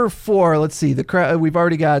at number 4, let's see. The crowd we've got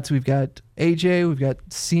AJ, we've got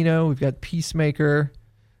Cena, we've got Peacemaker.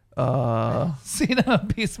 Cena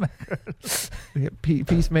and Peacemaker. We got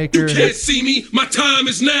Peacemaker. You can't see me. My time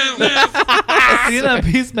is now. Cena and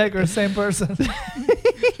Peacemaker, same person.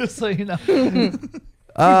 Just so you know.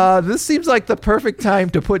 This seems like the perfect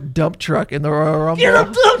time to put Dump Truck in the Royal Rumble. Get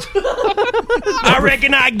up, Dump Truck! I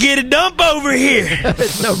reckon I get a dump over here.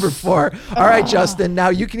 It's number 4. All right, Justin. Now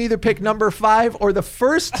you can either pick number 5 or the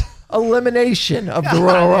first elimination of the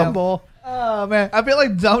Royal Rumble. Oh man, I feel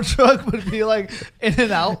like dump truck would be like in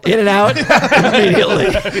and out. In and out immediately.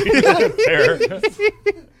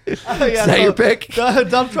 Is that your pick?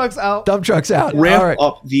 Dump truck's out. Dump truck's out. Ramp All right.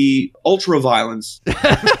 up the ultra violence.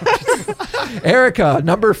 Erica,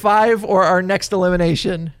 number 5 or our next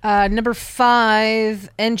elimination? Number 5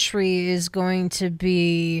 entry is going to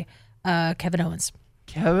be Kevin Owens.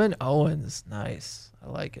 Kevin Owens. Nice. I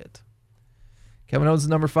like it. Kevin Owens is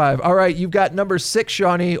number 5. All right, you've got number 6,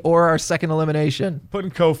 Shawnee, or our second elimination.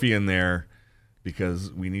 Putting Kofi in there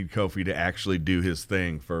because we need Kofi to actually do his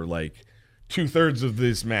thing for like 2/3 of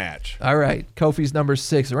this match. All right, Kofi's number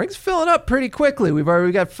 6. The ring's filling up pretty quickly. We've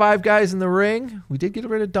already got 5 guys in the ring. We did get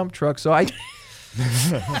rid of dump truck, so I.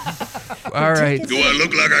 All right. Do I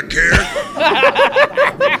look like I care?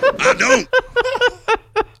 I don't.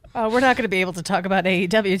 We're not going to be able to talk about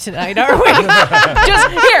AEW tonight, are we? Just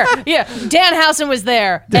here, yeah. Danhausen was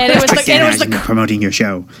there, and it was the promoting your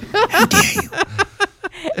show. How dare you?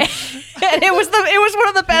 And it was one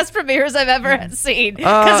of the best premieres I've ever seen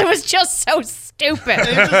because it was just so stupid.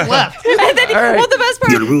 He just left. And then, well, the best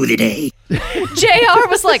part, You'll rue the day. JR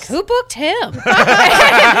was like, "Who booked him?" And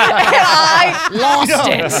I lost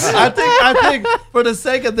it. I think for the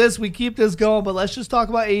sake of this, we keep this going, but let's just talk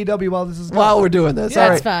about AEW while this is going. While we're doing this, Yeah, all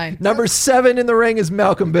that's right. fine. Number 7 in the ring is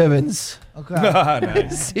Malcolm Bivens. Okay.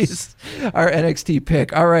 Nice. He's our NXT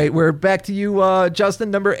pick. All right, we're back to you,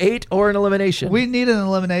 Justin. Number 8 or an elimination? We need an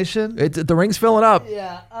elimination. The ring's filling up.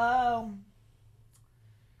 Yeah.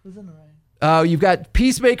 Who's in the ring? You've got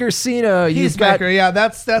Peacemaker Cena. Peacemaker, yeah,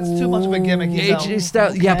 that's too much of a gimmick. He's out. AJ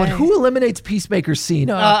Styles. Yeah, but who eliminates Peacemaker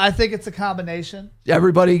Cena? I think it's a combination.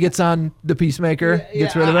 Everybody gets on the Peacemaker,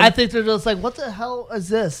 gets rid of him. I think they're just like, what the hell is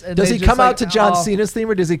this? And does they he just come like, out to John Cena's theme,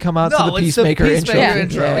 or does he come out to the it's Peacemaker, intro?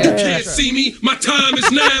 intro. You can't see me. My time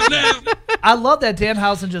is now. I love that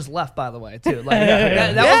Danhausen just left, by the way, too. Like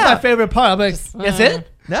that was my favorite part. I'm like, is it?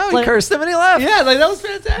 No, he cursed him and he left. Yeah, like that was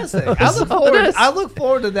fantastic. I look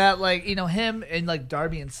forward to that, like, you know, him and like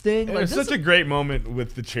Darby and Sting. It Like, was such a great moment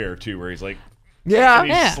with the chair too, where he's like, yeah,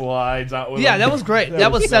 and he slides out with him. that was great.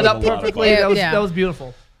 That was set up perfectly. That was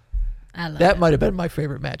beautiful. I love that it. might have been my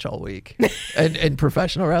favorite match all week in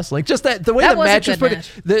professional wrestling. Just the way That the was a match was good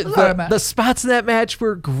put. match. The spots in that match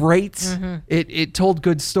were great. Mm-hmm. It told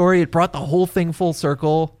good story. It brought the whole thing full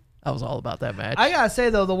circle. I was all about that match. I gotta say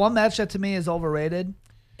though, the one match that to me is overrated,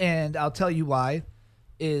 and I'll tell you why,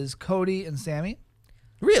 is Cody and Sammy.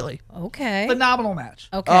 Really? Okay. Phenomenal match.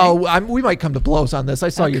 Okay. Oh, we might come to blows on this. I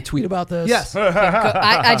saw your tweet about this. Yes.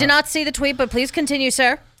 I did not see the tweet, but please continue,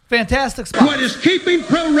 sir. Fantastic spots. What is keeping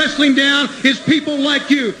pro wrestling down is people like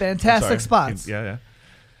you. Fantastic spots. Yeah.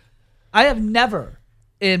 I have never,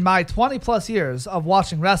 in my 20 plus years of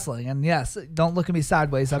watching wrestling, and yes, don't look at me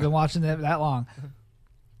sideways, I've been watching it that long.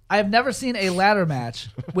 I have never seen a ladder match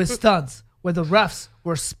with stunts where the refs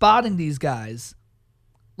were spotting these guys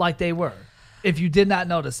like they were. If you did not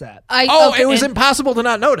notice that. It was impossible to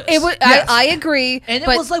not notice. It was, Yes. I agree. And it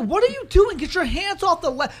but was like, what are you doing? Get your hands off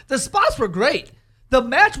the spots were great. The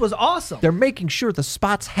match was awesome. They're making sure the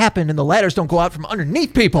spots happen and the ladders don't go out from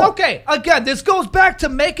underneath people. Okay, again, this goes back to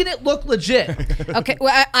making it look legit. Okay,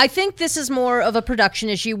 well, I think this is more of a production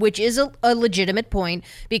issue, which is a legitimate point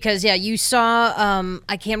because, yeah, you saw,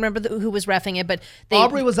 I can't remember who was reffing it, but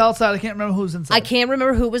Aubrey was outside. I can't remember who was inside. I can't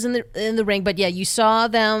remember who was in the ring, but yeah, you saw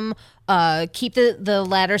them keep the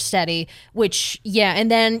ladder steady, which, yeah, and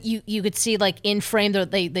then you could see, like, in frame,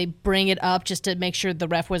 they bring it up just to make sure the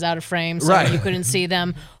ref was out of frame, so right. You couldn't see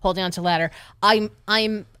them holding onto ladder. I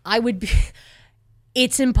would be...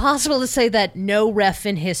 It's impossible to say that no ref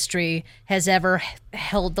in history has ever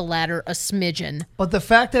held the ladder a smidgen. But the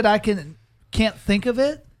fact that I can't think of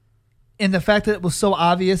it, and the fact that it was so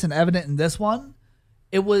obvious and evident in this one,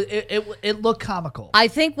 it looked comical. I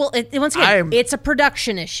think, once again, it's a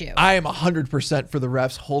production issue. I am 100% for the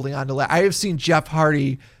refs holding on to ladder. I have seen Jeff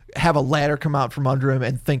Hardy have a ladder come out from under him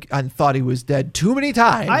and thought he was dead too many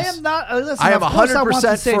times. I am not. Listen, I am of course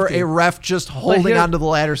 100% for a ref just holding onto the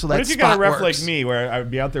ladder so that if you got a ref like me, where I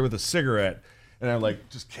would be out there with a cigarette and I like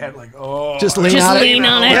just can't just lean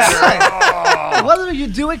on it. Yeah. Whether you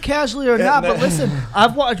do it casually or not, but listen,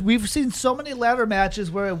 we've seen so many ladder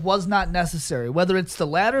matches where it was not necessary. Whether it's the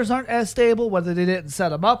ladders aren't as stable, whether they didn't set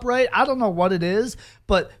them up right, I don't know what it is,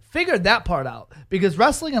 but figure that part out, because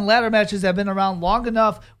wrestling and ladder matches have been around long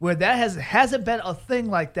enough where that hasn't been a thing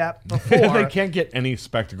like that before. They can't get any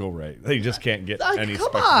spectacle right. They just can't get any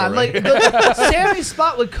spectacle right. Come on, like Sammy's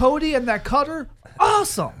spot with Cody and that cutter,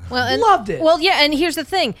 awesome. Loved it. Well, yeah, and here's the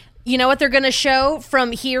thing. You know what they're going to show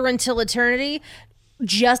from here until eternity?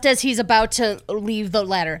 just as he's about to leave the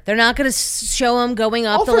ladder. They're not going to show him going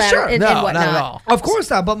up the ladder and whatnot. Not at all. Of course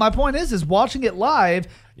not. But my point is watching it live.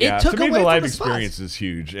 Yeah, it took to me, away the live from the experience is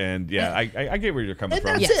huge, and I get where you're coming and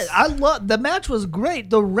from. that's it. I love the match was great.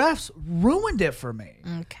 The refs ruined it for me.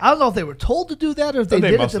 Okay. I don't know if they were told to do that or if they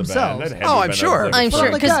did it must have been. themselves. That had to have I'm been sure. a- I'm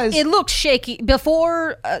sure Like, because guys- it looked shaky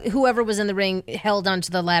before whoever was in the ring held onto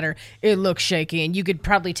the ladder. It looked shaky, and you could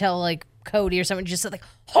probably tell like Cody or someone just said like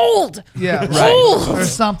hold, Yeah, hold or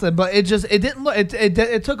something. But it didn't look.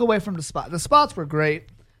 It took away from the spot. The spots were great,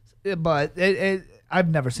 but I've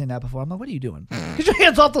never seen that before. I'm like, what are you doing? Get your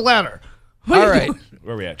hands off the ladder. What are All you right. doing?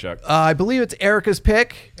 Where are we at, Chuck? I believe it's Erica's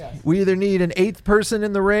pick. Yes. We either need an 8th person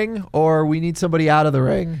in the ring or we need somebody out of the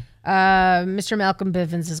ring. Mr. Malcolm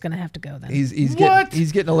Bivens is going to have to go then. He's What?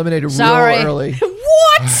 getting eliminated Sorry. real early.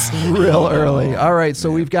 What? Real early. All right,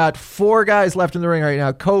 so we've got 4 guys left in the ring right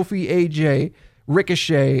now. Kofi, AJ,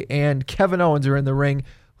 Ricochet, and Kevin Owens are in the ring.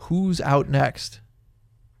 Who's out next?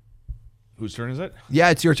 Whose turn is it? Yeah,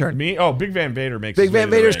 it's your turn. Me? Oh, Big Van Vader makes Big his way Van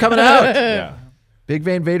to the Vader's ring. coming out. Yeah. Big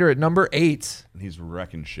Van Vader at number 8. He's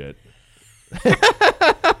wrecking shit.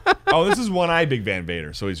 Oh, this is one-eye Big Van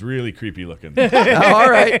Vader, so he's really creepy looking. All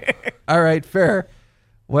right, fair.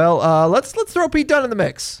 Well, let's throw Pete Dunne in the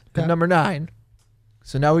mix at number 9.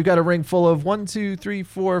 So now we've got a ring full of 1, 2, 3,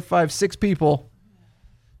 4, 5, 6 people.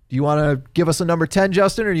 Do you want to give us a number 10,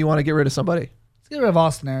 Justin, or do you want to get rid of somebody? Let's get rid of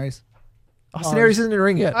Austin Aries. Austin Aries isn't in the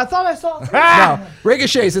ring yet. I thought I saw. No,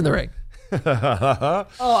 Ricochet's in the ring.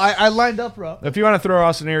 I lined up, bro. If you want to throw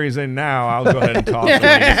Austin Aries in now, I'll go ahead and toss him.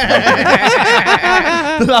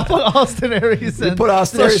 I'll put Austin Aries in. You put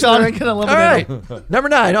Austin so Aries in Sean the ring? can All eliminate him. right. Number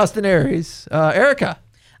 9, Austin Aries. Erica.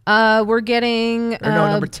 We're getting. Or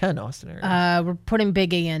no, number 10, Austin Aries. We're putting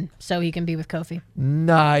Big E in so he can be with Kofi.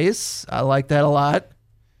 Nice. I like that a lot.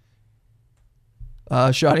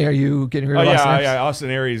 Shawty, are you getting rid of Austin Aries? Yeah. Austin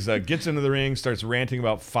Aries gets into the ring, starts ranting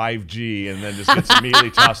about 5G, and then just gets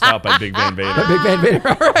immediately tossed out by Big Van Vader. Big Van Vader.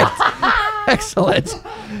 All right. Excellent.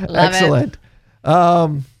 Love Excellent.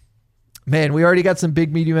 Man, we already got some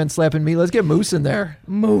big meaty men slapping meat. Let's get Moose in there.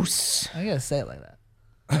 Moose. I gotta say it like that.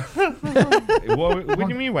 What do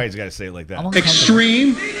you mean? Why he's got to say it like that?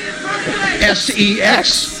 Extreme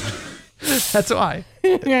SEX. That's why.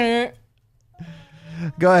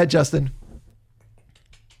 Go ahead, Justin.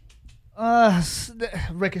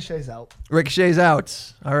 Ricochet's out. Ricochet's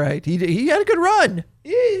out. All right. He had a good run.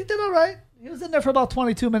 He did all right. He was in there for about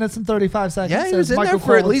 22 minutes and 35 seconds. Yeah, he was as in there Michael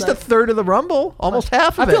for at Cole least said. a third of the Rumble, almost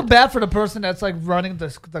half of I it. feel bad for the person that's like running the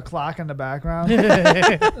clock in the background.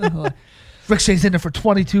 Ricochet's in there for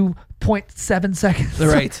 22.7 seconds.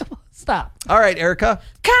 Right. Stop. All right, Erica.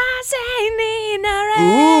 Cause I need a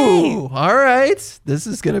Ooh, all right. This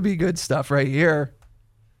is going to be good stuff right here.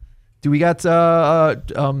 Do we got,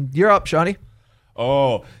 you're up, Shawnee.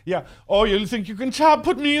 Oh, yeah. Oh, you think you can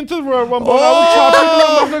put me into the Royal Rumble? I will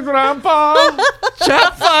chop you, Grandpa.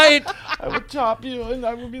 Chop fight. I will chop you, and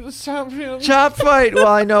I will be the champion. Chop fight. Well,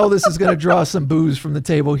 I know this is going to draw some boos from the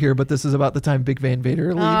table here, but this is about the time Big Van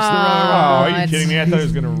Vader leaves the Royal Rumble. Oh, are you kidding me? I thought he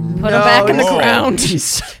was going to Put him back in the ground.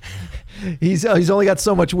 He's only got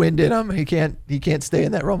so much wind in him. He can't stay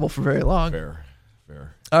in that Rumble for very long. Fair.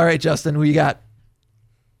 All right, Justin, who you got?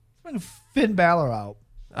 Bring Finn Balor out.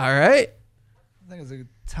 All right. I think it's a good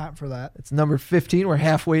time for that. It's number 15. We're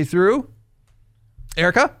halfway through.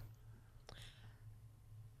 Erica?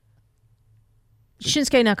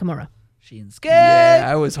 Shinsuke Nakamura. Shinsuke. Yeah,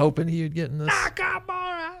 I was hoping he'd get in this.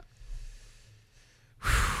 Nakamura.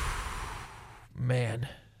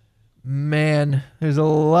 Man, there's a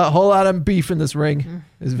whole lot of beef in this ring,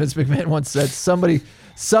 as Vince McMahon once said.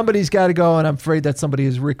 Somebody's got to go, and I'm afraid that somebody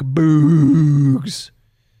is Rick Boogs.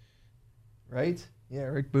 Right? Yeah,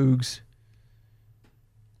 Rick Boogs.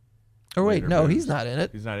 Oh wait, no, he's not in it.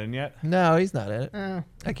 He's not in yet? No, he's not in it.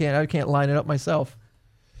 I can't line it up myself.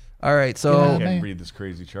 All right, so I can't read this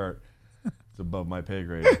crazy chart. It's above my pay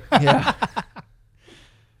grade. yeah.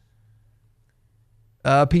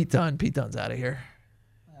 Pete Dunne. Pete Dunne's out of here.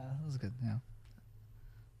 That was good. Yeah. Is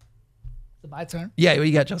it my turn? Yeah, what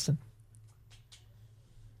you got, Justin?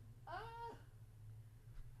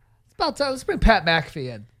 It's about time. Let's bring Pat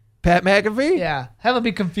McAfee in. Pat McAfee? Yeah. Have him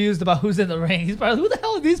be confused about who's in the ring. He's probably, who the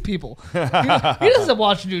hell are these people? he doesn't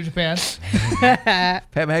watch New Japan. Pat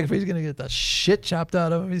McAfee's going to get the shit chopped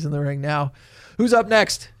out of him. He's in the ring now. Who's up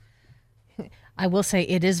next? I will say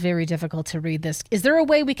it is very difficult to read this. Is there a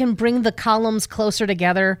way we can bring the columns closer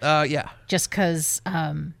together? Yeah. Just because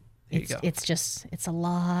it's a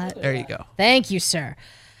lot. There you go. Thank you, sir.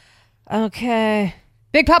 Okay.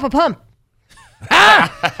 Big Papa Pump.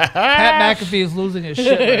 Pat McAfee is losing his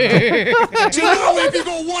shit right now. See, normally if you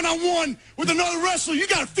go one-on-one with another wrestler, you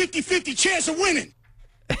got a 50-50 chance of winning.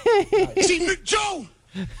 See, Joe,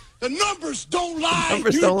 the numbers don't lie. The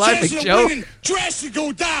numbers don't lie, Big Joe. Drastically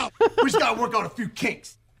go down. We just got to work out a few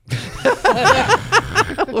kinks.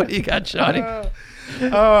 What do you got, Johnny?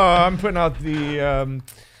 I'm putting out the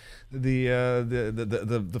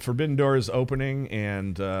Forbidden Doors opening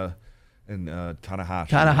and Tanahashi.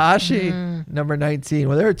 Tanahashi, number 19.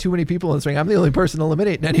 Well, there are too many people in this ring. I'm the only person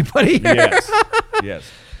eliminating anybody here. Yes.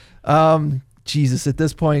 Jesus, at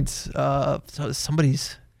this point,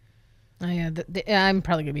 somebody's... Oh, yeah, I'm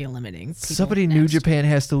probably going to be eliminating people somebody next. New Japan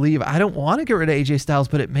has to leave. I don't want to get rid of AJ Styles,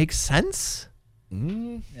 but it makes sense.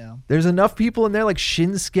 Yeah. There's enough people in there like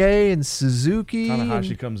Shinsuke and Suzuki.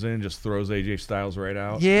 Tanahashi comes in, just throws AJ Styles right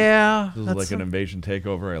out. Yeah. This is like an invasion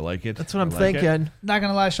takeover. I like it. That's what I'm thinking. Not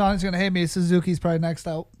going to lie, Sean's going to hate me. Suzuki's probably next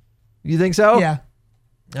out. You think so? Yeah.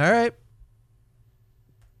 All right.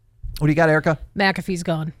 What do you got, Erica? McAfee's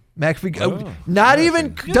gone. McAfee, Oh, not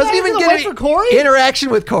even, doesn't even get for Corey? interaction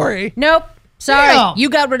with Corey. Nope. Sorry. Damn. You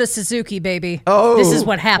got rid of Suzuki, baby. Oh. This is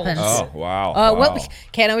what happens. Oh, wow. Well,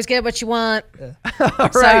 can't always get what you want.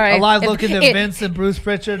 All Sorry. right. Eli's looking at Vince and Bruce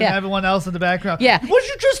Pritchard Yeah. and everyone else in the background. Yeah. What'd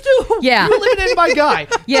you just do? Yeah. You eliminated my guy.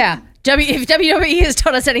 Yeah. If WWE has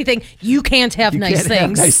taught us anything, you can't have You nice can't have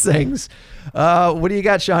things. nice things. What do you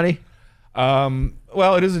got, Shawnee?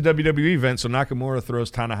 Well, it is a WWE event, so Nakamura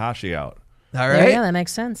throws Tanahashi out. All right. Yeah, that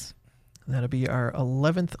makes sense. That'll be our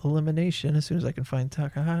 11th elimination as soon as I can find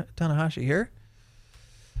Tanahashi here.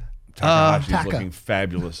 Tanahashi's looking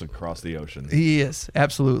fabulous across the ocean. He is,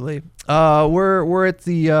 absolutely. We're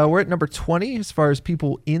at number 20 as far as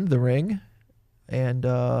people in the ring. And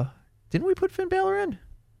didn't we put Finn Balor in?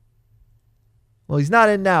 Well, he's not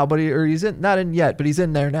in now, but not in yet, but he's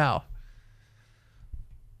in there now.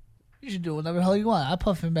 You should do whatever the hell you want. I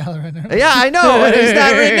put Finn Balor in there. Yeah, I know. And he's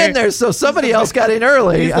not written in there, so somebody else got in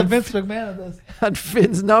early. He's the Vince McMahon of this. On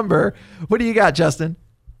Finn's number. What do you got, Justin?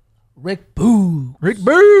 Rick Boogs. Rick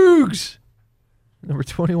Boogs. Number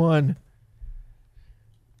 21.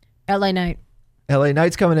 LA Knight. LA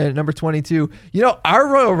Knight's coming in at number 22. You know, our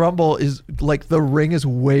Royal Rumble is like the ring is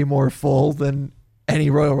way more full than any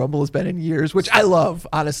Royal Rumble has been in years, which I love,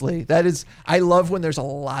 honestly. I love when there's a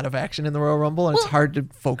lot of action in the Royal Rumble and it's hard to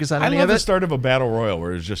focus on any love of it. the start of a battle royal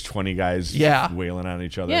where it's just 20 guys wailing on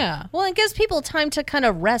each other. Yeah. Well, it gives people time to kind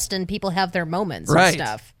of rest and people have their moments Right. and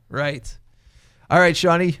stuff. Right. All right,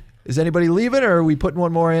 Shawnee. Is anybody leaving or are we putting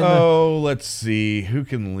one more in? Let's see. Who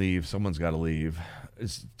can leave? Someone's got to leave.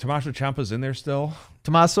 Is Tommaso Ciampa's in there still?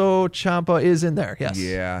 Tommaso Ciampa is in there, yes.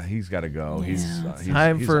 Yeah, he's got to go. Yeah. He's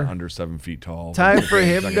under 7 feet tall. Time for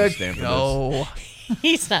him He's not gonna to stand for go.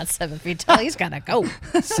 He's not 7 feet tall. He's got to go.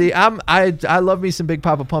 See, I love me some Big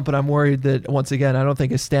Papa Pump, and I'm worried that, once again, I don't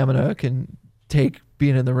think his stamina can take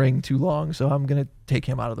being in the ring too long, so I'm going to take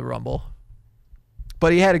him out of the Rumble.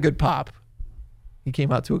 But he had a good pop. He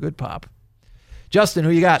came out to a good pop. Justin, who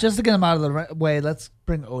you got? Just to get him out of the way, let's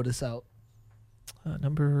bring Otis out.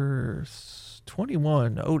 Number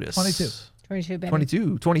 21, Otis. 22. 22, baby.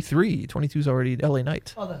 22, 23. 22 is already LA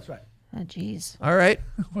Knight. Oh, that's right. Oh, jeez. All right.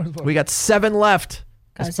 We got 7 left.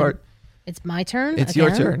 Guys, it's my turn? It's again?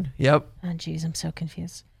 your turn. Yep. Oh, jeez, I'm so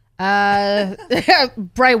confused.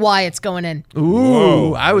 Bray Wyatt's going in. Ooh,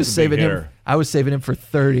 Whoa, I was that's a big saving him. hitter. I was saving him for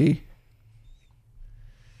 30.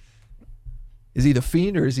 Is he the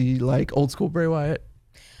Fiend or is he like old school Bray Wyatt?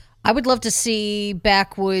 I would love to see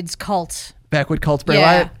Backwoods Cult. Backwood Cults Bray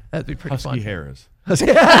Yeah. Wyatt? That'd be pretty Husky fun. Harris.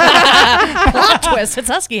 Plot twist. It's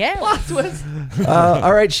Husky Harris. Plot twist.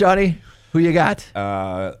 All right, Shawnee, who you got?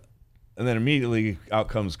 And then immediately out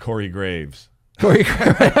comes Corey Graves. Corey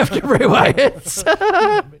right after Bray Wyatt.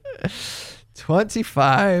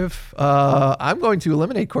 25. I'm going to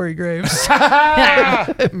eliminate Corey Graves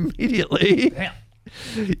immediately. Damn.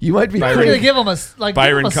 You might be We're cleared. gonna give him a like.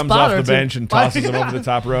 Byron give him a comes spot off or the two. bench and tosses him over the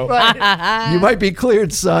top rope. Right. You might be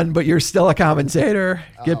cleared, son, but you're still a commentator.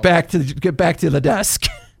 Get back to the desk.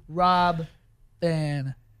 Rob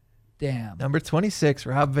Van Dam. Number 26,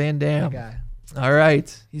 Rob Van Dam. That guy. All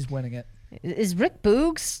right. He's winning it. Is Rick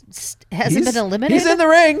Boogs hasn't been eliminated? He's in the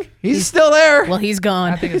ring. He's still there. Well, he's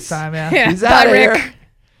gone. I think it's time, yeah. He's out of Bye, here. Rick.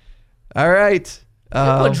 All right.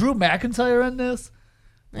 Put Drew McIntyre in this.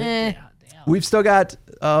 We've still got,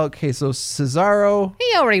 okay, so Cesaro.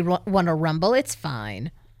 He already won a Rumble. It's fine.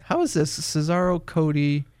 How is this? Cesaro,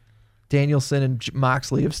 Cody, Danielson, and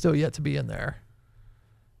Moxley have still yet to be in there.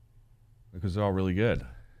 Because they're all really good.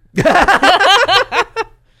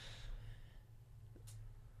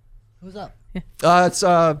 Who's up? It's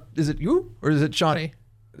is it you or is it Shawnee?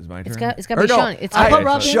 Is my turn? It's got to be Shawnee. I put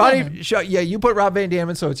Rob Van Dam. Yeah, you put Rob Van Dam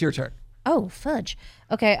in, so it's your turn. Oh, fudge.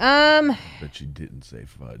 Okay. But you didn't say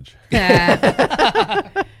fudge.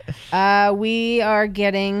 We are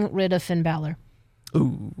getting rid of Finn Balor.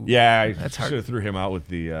 Ooh. Yeah, I should have threw him out with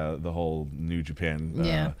the whole New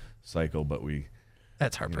Japan cycle, but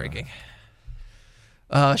that's heartbreaking.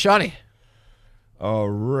 Shawnee. All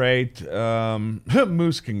right.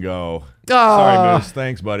 Moose can go. Sorry, Moose.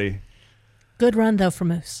 Thanks, buddy. Good run though for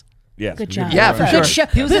Moose. Yes, good job. Yeah, for sure.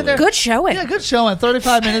 He was in there. Good showing. Yeah, good showing.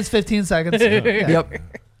 35 minutes, 15 seconds. Yep.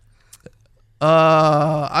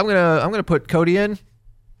 I'm gonna put Cody in.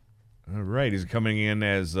 All right, he's coming in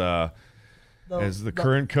as the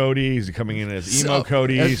current Cody. He's coming in as emo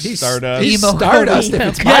Cody, Stardust. He's Stardust. If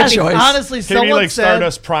it's my choice. Honestly, Can he someone like said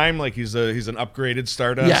Stardust Prime, like he's an upgraded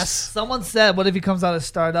Stardust. Yes. Someone said, "What if he comes out as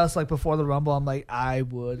Stardust like before the Rumble?" I'm like, I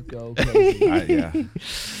would go crazy. Yeah.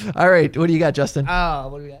 All right, what do you got, Justin?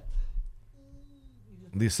 What do we got?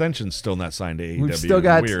 The Ascension's still not signed to AEW. We've still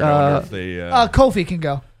got Weird. I wonder if they, Kofi can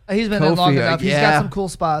go. He's been in long enough. He's got some cool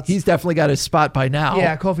spots. He's definitely got his spot by now.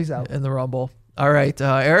 Yeah, Kofi's out in the Rumble. All right,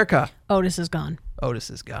 Erica. Otis is gone. Otis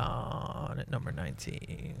is gone at number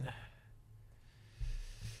 19.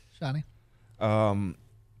 Johnny.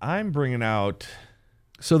 I'm bringing out.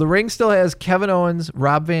 So the ring still has Kevin Owens,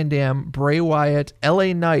 Rob Van Dam, Bray Wyatt,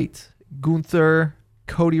 LA Knight, Gunther,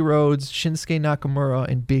 Cody Rhodes, Shinsuke Nakamura,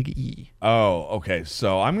 and Big E. Oh, okay.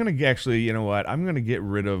 So I'm going to actually, you know what? I'm going to get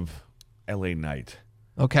rid of LA Knight.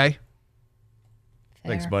 Okay.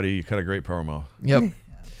 Thanks, buddy. You cut a great promo. Yep.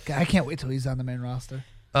 I can't wait till he's on the main roster.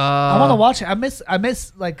 I want to watch it. I miss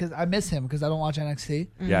cause I miss him because I don't watch NXT.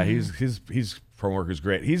 Yeah, his promo work is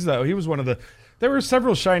great. He was one of the. There were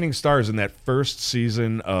several shining stars in that first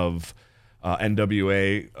season of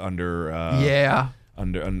NWA under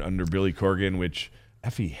under Billy Corgan, which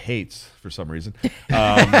Effie hates for some reason.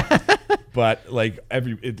 But like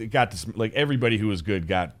everybody who was good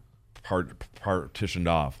got partitioned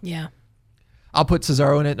off. Yeah. I'll put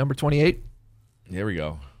Cesaro in at number 28. There we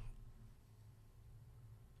go.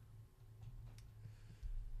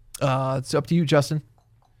 It's up to you, Justin.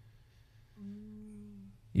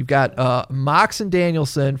 You've got Mox and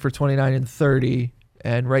Danielson for 29 and 30.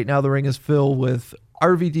 And right now the ring is filled with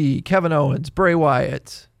RVD, Kevin Owens, Bray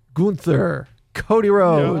Wyatt, Gunther, Cody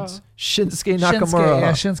Rhodes, Shinsuke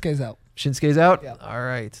Nakamura. Shinsuke's out. Shinsuke's out? Yeah. All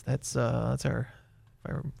right. That's our, if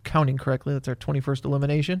I'm counting correctly, that's our 21st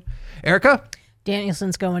elimination. Erica?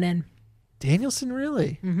 Danielson's going in. Danielson,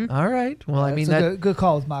 really? Mm-hmm. All right. Well, I mean, that's a good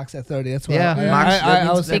call with Mox at 30. That's what Mox,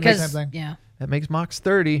 I was saying the same thing. Yeah. That makes Mox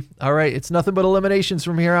 30. All right. It's nothing but eliminations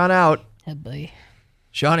from here on out. Oh, boy.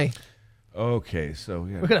 Shawnee. Okay, so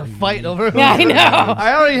we're gonna fight over. Yeah, I know.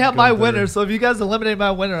 I already have my winner, so if you guys eliminate my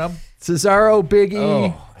winner, I'm Cesaro, Big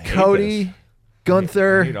E, Cody,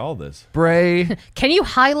 Gunther. I hate all this. Bray. Can you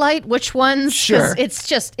highlight which ones? Sure.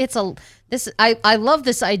 I love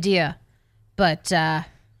this idea, but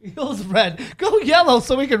Yellow's red. Go yellow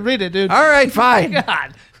so we can read it, dude. All right, fine.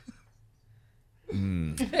 God.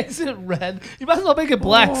 Is it red? You might as well make it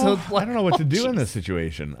black. So it's black. I don't know what to do in this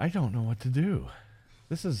situation. I don't know what to do.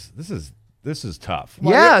 This is tough.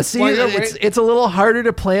 It's a little harder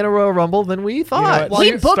to plan a Royal Rumble than we thought.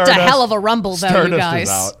 He booked a hell of a Rumble, though, you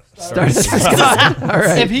guys. Stardust is out. All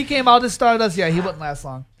right. If he came out as Stardust, he wouldn't last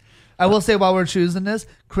long. I will say while we're choosing this,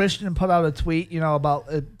 Christian put out a tweet,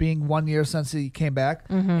 about it being 1 year since he came back,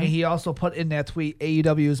 and he also put in that tweet,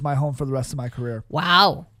 "AEW is my home for the rest of my career."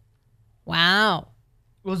 Wow.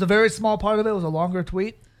 It was a very small part of it. It was a longer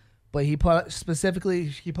tweet, but he put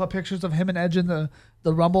pictures of him and Edge in the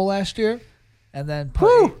Rumble last year, and then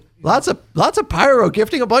lots of pyro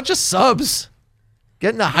gifting a bunch of subs.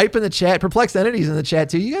 Getting the hype in the chat. Perplexed Entities in the chat,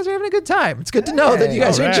 too. You guys are having a good time. It's good to know that you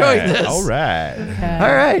guys are enjoying this. All right. Okay.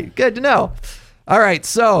 All right. Good to know. All right.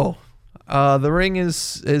 So the ring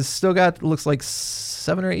is still got, looks like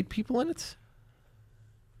 7 or 8 people in it.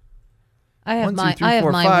 I have 1, 2, 3, my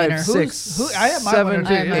 4, 5, winner. 6, I have my 7,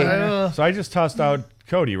 winner, too. 8. So I just tossed out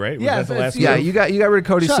Cody, right? Was Yeah, that the last Yeah, move? you got rid of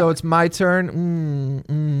Cody, so it's my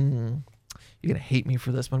turn. You're going to hate me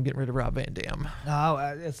for this, but I'm getting rid of Rob Van Dam. No,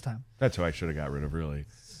 it's time. That's who I should have got rid of, really.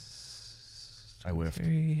 I whiffed.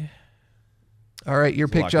 All right, your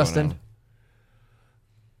pick, Justin.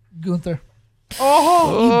 Gunther.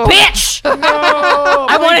 Oh, you bitch! No,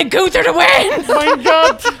 I wanted Gunther to win. My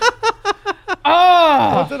God.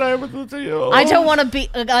 Oh, what did I ever do to you? I don't want to be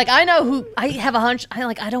like. I know who. I have a hunch. I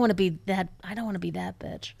don't want to be that. I don't want to be that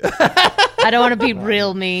bitch. I don't want to be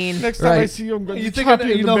real mean. Next time I see you, I'm going to chop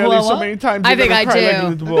you in the know who belly I so want? many times. I think I cry do. like a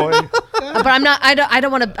little boy. But I'm not. I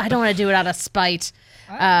don't want to. I don't want to do it out of spite.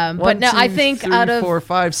 But no, I think out of 4,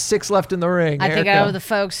 5, 6 left in the ring. I think Erica. out of the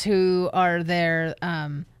folks who are there,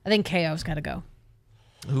 I think KO's got to go.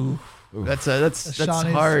 Ooh, that's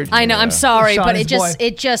Shawnee's- hard. I know. I'm sorry, but Shawnee's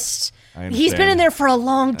it just I he's been understand. in there for a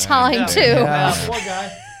long time too. Yeah, poor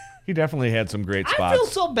guy. He definitely had some great I spots. feel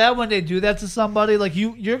so bad when they do that to somebody. Like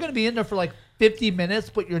you're going to be in there for like 50 minutes,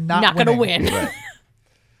 but you're Not gonna win. Right.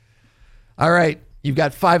 All right, you've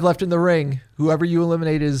got 5 left in the ring. Whoever you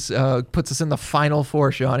eliminate is puts us in the final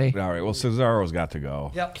 4, Shawnee. All right. Well, Cesaro's got to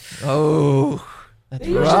go. Yep. Oh, that's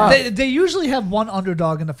They rough. usually, they usually have one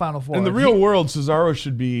underdog in the final 4. In the real world, Cesaro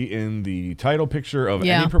should be in the title picture of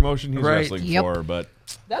Yeah. any promotion he's Right. wrestling Yep. for, but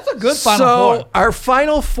That's a good final So 4. our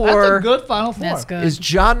final That's a 4 good final 4. That's good. is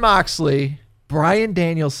John Moxley, Bryan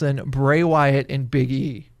Danielson, Bray Wyatt, and Big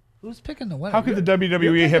E. Who's picking the winner? how could the You're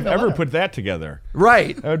WWE picking have the ever winner. put that together?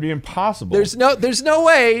 Right. That would be impossible. There's no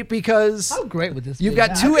way because How great would this you've be? got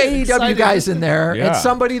Man, 2 I'm AEW excited. guys in there Yeah. and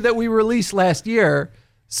somebody that we released last year.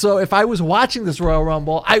 So if I was watching this Royal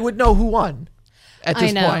Rumble, I would know who won at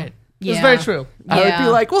this I know. point. It's very true. I would be Yeah.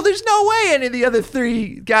 like, well, there's no way any of the other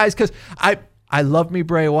 3 guys, because I love me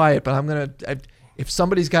Bray Wyatt, but if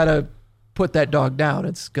somebody's got to put that dog down,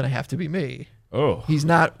 it's gonna have to be me. Oh, He's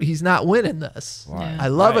not winning this. Yeah. I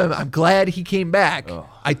love him. I'm glad he came back.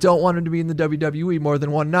 I don't want him to be in the WWE more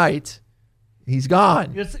than one night. He's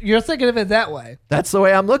gone. You're thinking of it that way. That's the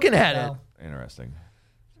way I'm looking at it. No. interesting.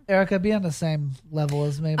 Erica, be on the same level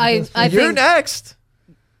as me. I because You're think next.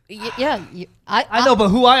 yeah. I know, but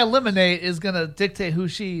who I eliminate is gonna dictate who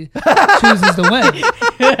she chooses to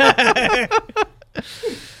win.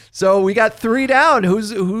 So we got 3 down. Who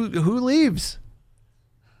leaves?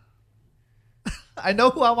 I know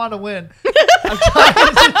who I want to win.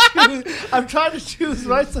 I'm trying to choose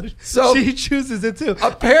right, so she chooses it too.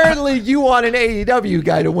 Apparently, you want an AEW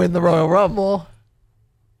guy to win the Royal Rumble.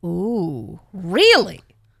 Ooh, really?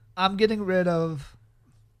 I'm getting rid of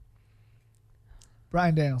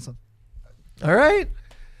Bryan Danielson. All right,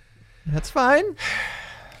 that's fine.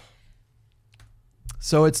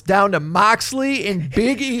 So it's down to Moxley and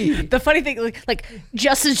Big E. The funny thing, like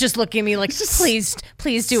Justin's just looking at me like, please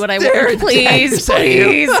do what I Staring want, please, daggers at you.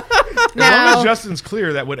 please. As long as Now, Justin's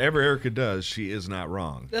clear that whatever Erica does, she is not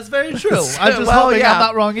wrong. That's very true. I'm just Well, hoping yeah. I'm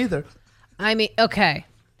not wrong either. I mean, okay,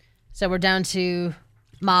 so we're down to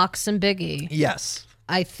Mox and Big E. Yes.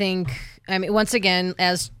 I think, once again,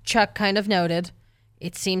 as Chuck kind of noted,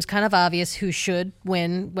 it seems kind of obvious who should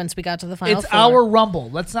win once we got to the final It's 4. our Rumble.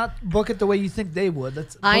 Let's not book it the way you think they would.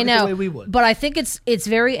 Let's book I it know, the way we would. but I think it's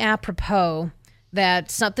very apropos that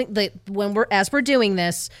something that when we're doing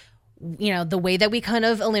this, the way that we kind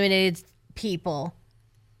of eliminated people,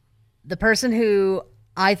 the person who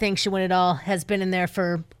I think should win it all has been in there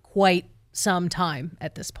for quite some time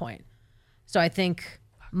at this point. So I think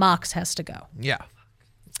Mox has to go. Yeah.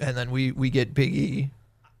 And then we get Big E.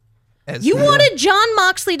 You wanted John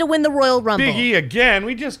Moxley to win the Royal Rumble. Big E again.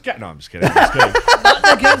 We just got. No, I'm just kidding. I'm just kidding.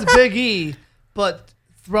 Not against Big E, but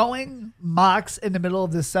throwing Mox in the middle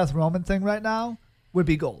of this Seth Roman thing right now would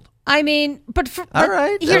be gold. I mean, but All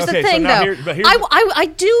right. here's Okay, the so thing, now though. here's- I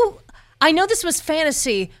do. I know this was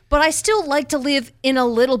fantasy, but I still like to live in a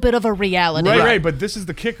little bit of a reality. Right. But this is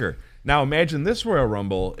the kicker. Now imagine this Royal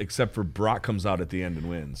Rumble, except for Brock comes out at the end and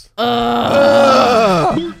wins.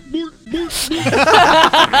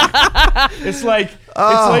 It's like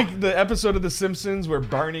the episode of The Simpsons where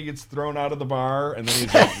Barney gets thrown out of the bar and then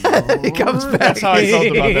he's like, He comes back. That's how I felt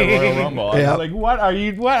about that Royal Rumble. I Yep. was like, what are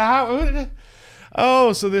you? What? How?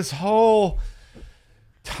 Oh, so this whole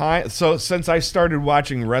time. So since I started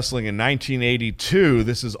watching wrestling in 1982,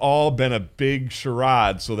 this has all been a big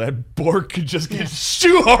charade so that Bork could just get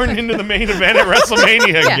shoehorned into the main event at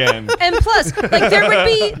WrestleMania again. And plus,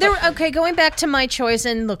 okay, going back to my choice,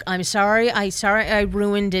 and look, I'm sorry I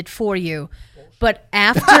ruined it for you. But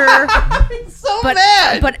after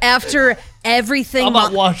but after everything I'm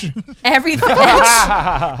not watching.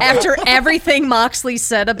 after everything Moxley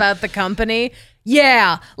said about the company,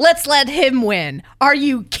 yeah, let's let him win. Are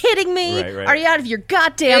you kidding me? Right. Are you out of your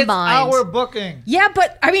goddamn It's mind? our booking. Yeah,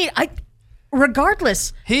 but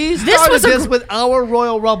regardless, He this started was this with our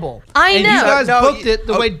Royal Rumble. I and know. you guys No, booked it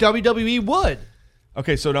the way WWE would.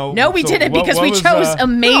 Okay, so No, we didn't because we was, chose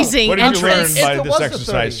amazing What did you learn entrants. by If it this was the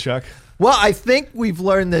exercise, 30. Chuck? Well, I think we've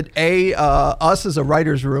learned that us as a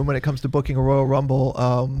writer's room when it comes to booking a Royal Rumble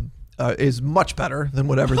is much better than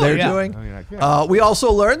whatever they're yeah. doing. yeah. We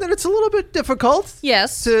also learned that it's a little bit difficult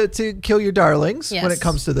Yes. to kill your darlings when Yes. it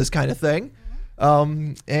comes to this kind of thing.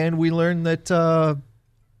 And we learned that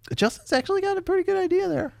Justin's actually got a pretty good idea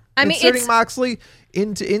there. I mean, Inserting it's- Moxley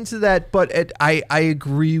into that, but I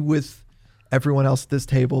agree with everyone else at this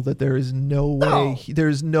table that there is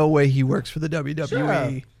no way he works for the WWE.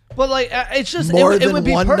 Sure. But like, it's just More it than would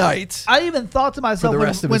be one perfect. night I even thought to myself for the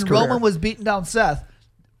rest of his when career. Roman was beating down Seth.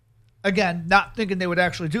 Again, not thinking they would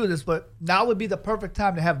actually do this, but now would be the perfect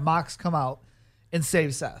time to have Mox come out and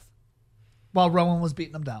save Seth while Roman was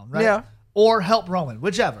beating him down, right? Yeah. Or help Roman,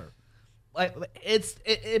 whichever. Like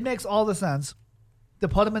it makes all the sense to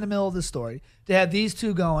put him in the middle of this story, to have these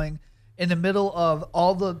two going in the middle of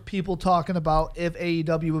all the people talking about if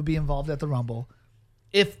AEW would be involved at the Rumble.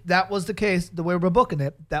 If that was the case, the way we're booking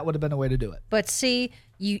it, that would have been a way to do it. But see,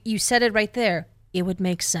 you said it right there. It would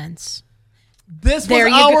make sense. This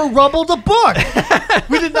was our Rumble to book.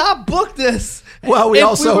 We did not book this. Well, we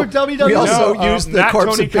also were WWE. we also used the not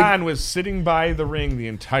corpse Tony of Big- Khan was sitting by the ring the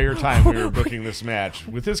entire time we were booking this match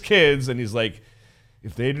with his kids, and he's like,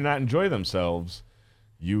 if they do not enjoy themselves,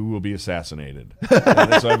 you will be assassinated.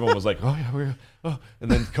 And then so everyone was like, oh yeah, and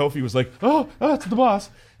then Kofi was like, oh, it's the boss,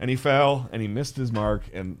 and he fell and he missed his mark,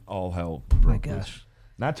 and all hell broke loose. gosh.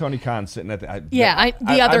 Not Tony Khan sitting at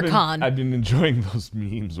the other Khan. I've been enjoying those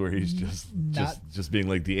memes where he's just being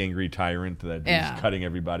like the angry tyrant that he's cutting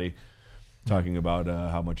everybody, talking about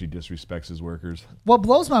how much he disrespects his workers. What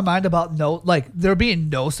blows my mind about there being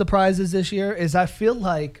no surprises this year is I feel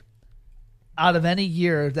like out of any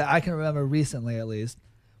year that I can remember recently, at least,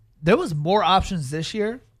 there was more options this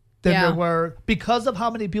year than there were because of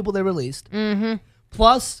how many people they released. Mm-hmm.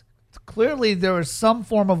 Plus, clearly there was some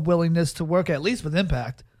form of willingness to work at least with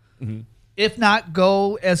Impact, if not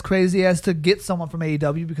go as crazy as to get someone from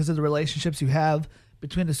AEW because of the relationships you have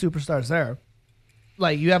between the superstars there.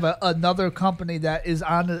 Like you have another company that is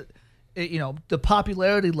on the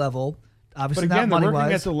popularity level, obviously but again, not they're money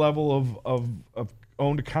working wise. at the level of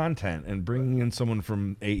owned content, and bringing in someone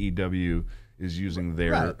from AEW is using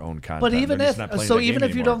their own content. But even They're just not playing that even game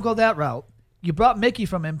if you anymore. don't go that route, you brought Mickey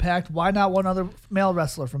from Impact. Why not one other male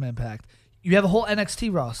wrestler from Impact? You have a whole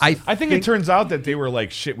NXT roster. I think it turns out that they were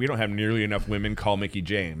like, shit, we don't have nearly enough women, call Mickie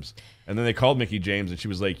James. And then they called Mickie James, and she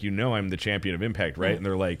was like, I'm the champion of Impact, right? And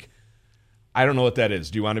they're like, I don't know what that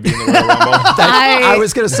is. Do you want to be in the Royal Rumble? I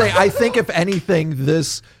was going to say, I think if anything,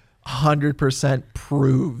 this 100%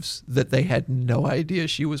 proves that they had no idea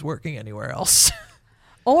she was working anywhere else.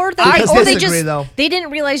 Or they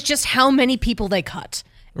didn't realize just how many people they cut.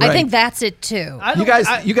 Right. I think that's it too. You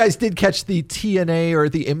guys did catch the TNA or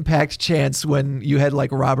the Impact chants when you had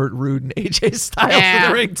like Robert Roode and AJ Styles in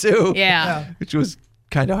the ring too. Yeah. Which was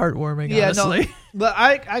kind of heartwarming, honestly. No, but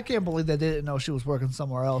I can't believe they didn't know she was working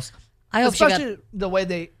somewhere else. I hope especially the way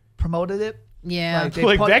they promoted it. Yeah,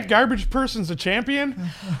 that garbage person's a champion.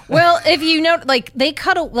 Well, if you know, they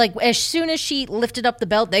cut as soon as she lifted up the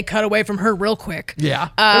belt, they cut away from her real quick. Yeah,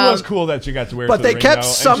 it was cool that she got to wear. But it to they the ring, kept though.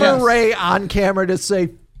 Summer Rae on camera to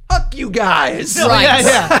say, "Fuck you guys." Right.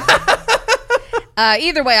 Yeah.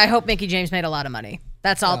 Either way, I hope Mickie James made a lot of money.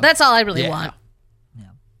 That's all. That's all I really want.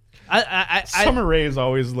 Summer Rae is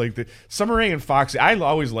always like Summer Rae and Foxy. I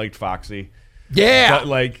always liked Foxy. Yeah, but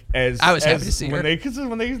I was happy to see her.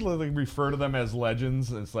 When they refer to them as legends,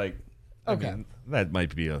 it's like, I mean, that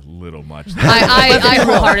might be a little much. I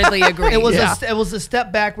wholeheartly agree. It was a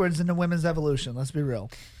step backwards in the women's evolution. Let's be real,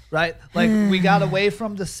 right? Like we got away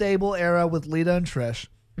from the Sable era with Lita and Trish.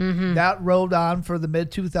 Mm-hmm. That rode on for the mid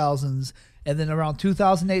 2000s, and then around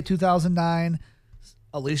 2008, 2009.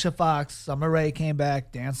 Alicia Fox, Summer Rae came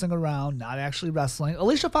back dancing around, not actually wrestling.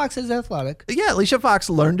 Alicia Fox is athletic. Yeah, Alicia Fox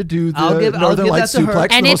learned to do the Northern Lights suplex,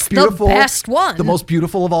 and it's the best one, the most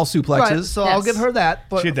beautiful of all suplexes. Right, so I'll give her that.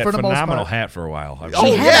 But she had that for the phenomenal most part, hat for a while. That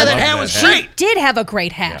hat was great. She did have a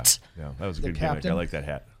great hat. Yeah, that was a good gimmick. I like that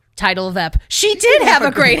hat. Title of EP. She did have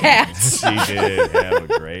a great hat. She did have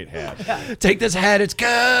a great hat. Take this hat, it's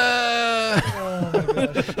good.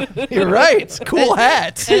 You're right. Cool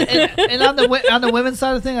hat. And on the women's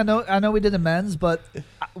side of the thing, I know we did the men's, but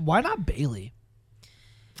why not Bayley?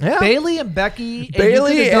 Yeah. Bayley and Becky.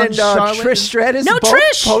 Bayley and Trish Stratus both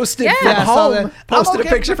posted from home. Posted a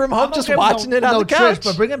picture from home, just watching it on the couch. Trish,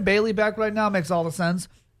 but bringing Bayley back right now makes all the sense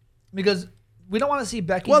because we don't want to see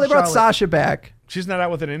Becky. Well, they brought Charlotte. Sasha back. She's not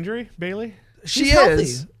out with an injury, Bayley? She's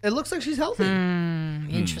healthy. It looks like she's healthy.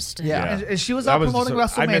 Interesting. Yeah. And she was out promoting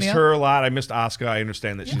WrestleMania. I missed her a lot. I missed Asuka. I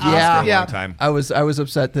understand that she's been a long time. I was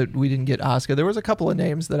upset that we didn't get Asuka. There was a couple of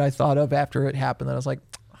names that I thought of after it happened that I was like,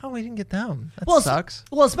 oh, we didn't get them. That sucks.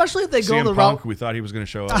 Well, especially if they go CM the Punk, route. we thought he was going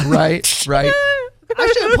to show up. Right. I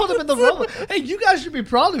should have put him in the Rumble. Hey, you guys should be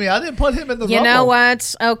proud of me. I didn't put him in the Rumble. You know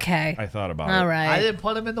what? Okay. I thought about it. All right. I didn't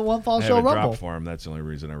put him in the One Fall I Show have a Rumble. drop for him. That's the only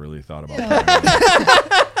reason I really thought about it.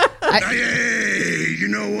 Hey, you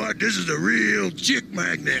know what? This is a real chick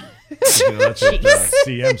magnet. That's what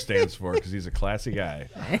CM stands for, because he's a classy guy.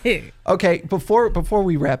 Okay, before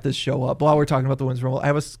we wrap this show up, while we're talking about the Women's Rumble, I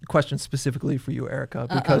have a question specifically for you, Erica,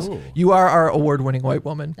 because you are our award-winning white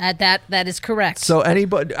woman. That is correct. So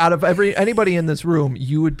anybody in this room,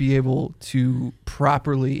 you would be able to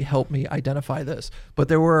properly help me identify this. But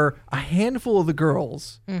there were a handful of the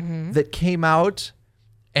girls that came out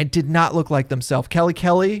and did not look like themselves.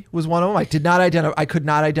 Kelly was one of them. I could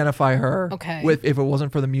not identify her if it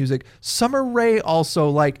wasn't for the music. Summer Rae also,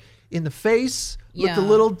 like, in the face looked a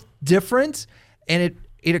little different, and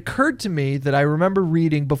it occurred to me that I remember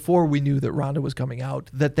reading before we knew that Ronda was coming out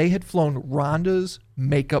that they had flown Ronda's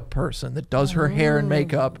makeup person that does her hair and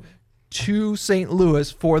makeup to St. Louis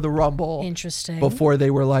for the Rumble. Interesting. Before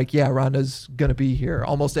they were like, yeah, Ronda's gonna be here,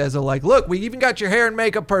 almost as a like, look, we even got your hair and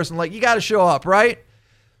makeup person. Like, you got to show up, right?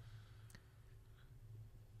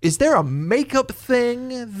 Is there a makeup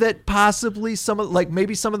thing that possibly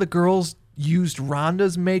maybe some of the girls used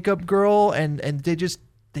Ronda's makeup girl and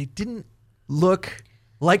they didn't look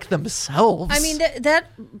like themselves? I mean, that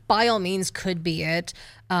by all means could be it.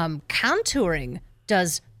 Contouring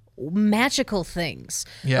does magical things.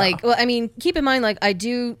 Yeah. Like, well, I mean, keep in mind, like, I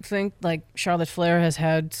do think like Charlotte Flair has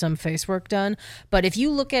had some face work done, but if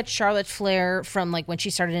you look at Charlotte Flair from like when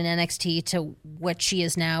she started in NXT to what she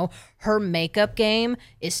is now, her makeup game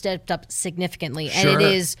is stepped up significantly, and it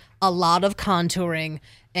is a lot of contouring.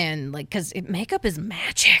 And like, because makeup is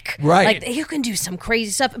magic, right? Like, you can do some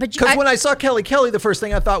crazy stuff. But because when I saw Kelly, the first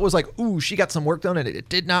thing I thought was like, "Ooh, she got some work done," and it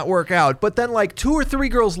did not work out. But then, like 2 or 3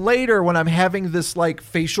 girls later, when I'm having this like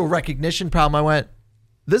facial recognition problem, I went,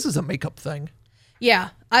 "This is a makeup thing."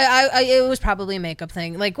 Yeah, I it was probably a makeup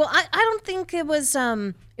thing. Like, well, I don't think it was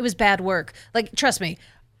bad work. Like, trust me.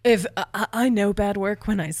 If I know bad work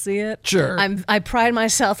when I see it, sure. I pride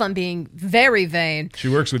myself on being very vain. She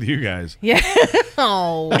works with you guys. Yeah.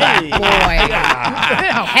 Oh boy.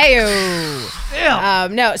 Hey-o.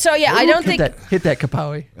 No. So yeah, I don't think hit that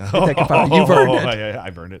Kapowie. Hit that Kapowie. You've earned it.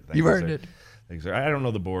 I've earned it. You've earned it. Thanks, sir. I don't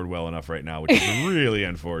know the board well enough right now, which is really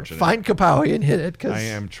unfortunate. Find Kapowie and hit it, because I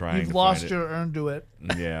am trying. You've lost your earn to it.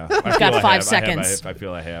 Yeah, I've got 5 seconds. I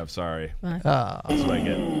feel I have. Sorry. That's what I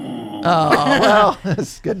get. Oh, well,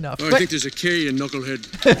 that's good enough. I think there's a K in Knucklehead.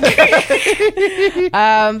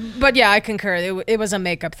 But yeah, I concur. It was a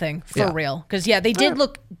makeup thing for real. Because they did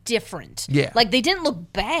look different. Yeah, like they didn't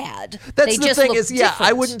look bad. That's the thing is, different.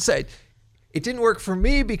 I wouldn't say it didn't work for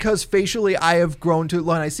me, because facially I have grown to,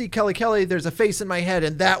 when I see Kelly, there's a face in my head,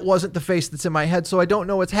 and that wasn't the face that's in my head, so I don't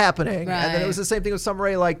know what's happening. Right. And then it was the same thing with Summer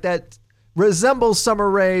Rae, like that resembles Summer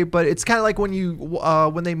Rae, but it's kind of like when you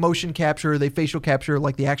when they motion capture, they facial capture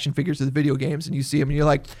like the action figures of the video games, and you see them and you're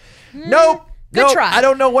like, nope. Good try. I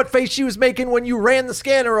don't know what face she was making when you ran the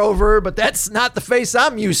scanner over, but that's not the face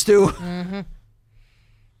I'm used to. Mm-hmm.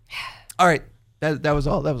 All right, that was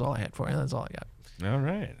all I had for you. That's all I got. All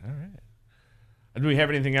right. Do we have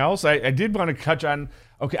anything else? I did want to touch on.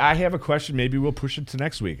 Okay, I have a question. Maybe we'll push it to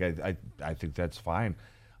next week. I think that's fine.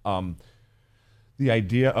 The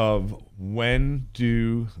idea of, when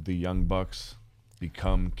do the Young Bucks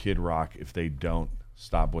become Kid Rock if they don't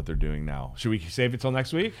stop what they're doing now? Should we save it till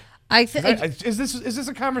next week? I think is this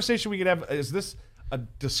a conversation we could have? Is this a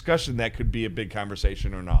discussion that could be a big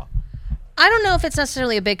conversation or not? I don't know if it's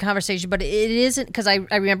necessarily a big conversation, but it isn't, because I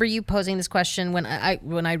remember you posing this question when I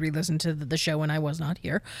re-listened to the show when I was not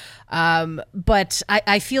here. But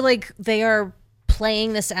I feel like they are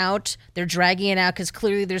playing this out. They're dragging it out because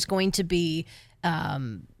clearly there's going to be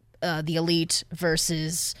the Elite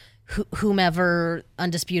versus whomever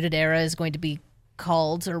Undisputed Era is going to be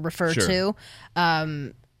called or referred to.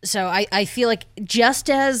 So I feel like just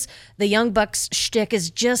as the Young Bucks shtick is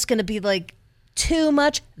just going to be like too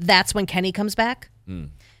much, that's when Kenny comes back.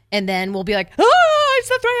 And then we'll be like, oh, it's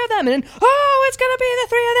the 3 of them. And then, oh, it's going to be the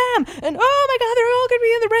 3 of them. And oh my God, they're all going to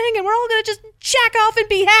be in the ring and we're all going to just jack off and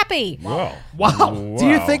be happy. Wow. Do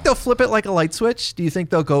you think they'll flip it like a light switch? Do you think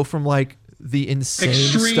they'll go from like the insane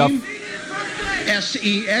stuff?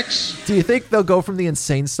 SEX. Do you think they'll go from the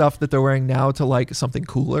insane stuff that they're wearing now to like something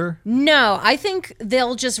cooler? No, I think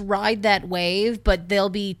they'll just ride that wave, but they'll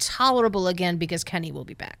be tolerable again because Kenny will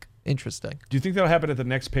be back. Interesting. Do you think that'll happen at the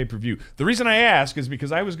next pay-per-view? The reason I ask is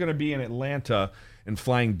because I was going to be in Atlanta and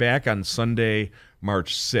flying back on Sunday,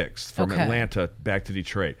 March 6th from Atlanta back to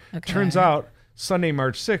Detroit. Turns out Sunday,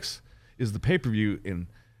 March 6th is the pay-per-view in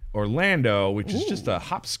Orlando, which is just a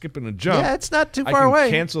hop, skip, and a jump. Yeah, it's not too far away. I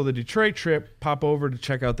can cancel the Detroit trip, pop over to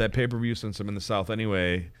check out that pay-per-view since I'm in the South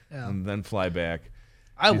anyway, and then fly back.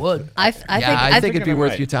 I would. I think it'd be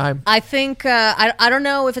worth your time. I think I don't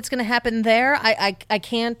know if it's going to happen there. I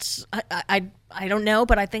can't. I don't know,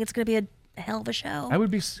 but I think it's going to be a hell of a show. I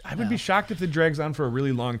would be shocked if it drags on for a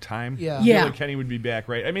really long time. Yeah. I feel like Kenny would be back,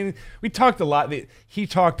 right? I mean, we talked a lot. He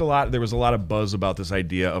talked a lot. There was a lot of buzz about this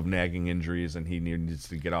idea of nagging injuries, and he needs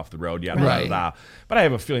to get off the road. Yada yada yada. But I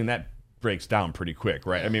have a feeling that breaks down pretty quick,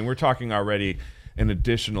 right? I mean, we're talking already an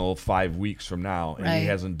additional 5 weeks from now, and he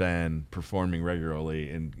hasn't been performing regularly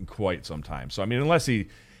in quite some time. So I mean, unless he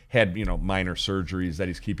had minor surgeries that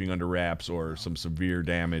he's keeping under wraps or some severe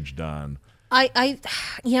damage done.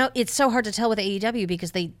 It's so hard to tell with AEW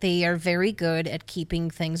because they are very good at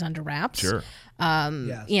keeping things under wraps. Sure.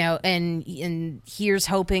 Yes. And here's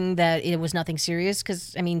hoping that it was nothing serious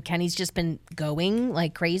because, I mean, Kenny's just been going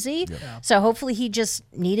like crazy. Yeah. So hopefully he just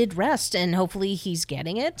needed rest and hopefully he's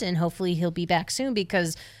getting it and hopefully he'll be back soon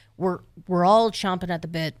because we're all chomping at the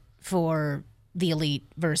bit for the Elite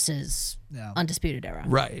versus Undisputed Era.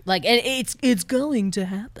 Right. Like, and it's going to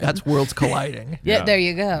happen. That's worlds colliding. Yeah, there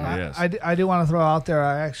you go. Yes. I do want to throw out there,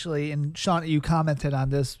 and Sean, you commented on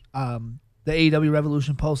this, the AEW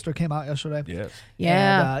Revolution poster came out yesterday. Yes.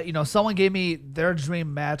 Yeah. And, someone gave me their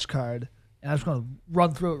dream match card, and I'm just going to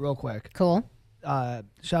run through it real quick. Cool.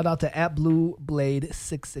 Shout out to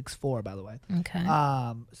 @BlueBlade664, by the way. Okay.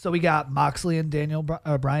 So we got Moxley and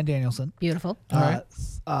Bryan Danielson. Beautiful. All right.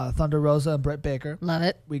 Thunder Rosa and Britt Baker. Love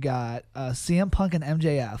it. We got CM Punk and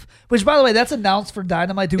MJF, which, by the way, that's announced for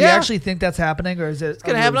Dynamite. Do we actually think that's happening, or is it? It's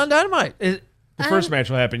going to happen on Dynamite. The first match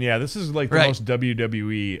will happen. Yeah, this is like the most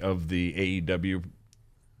WWE of the AEW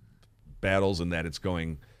battles, in that it's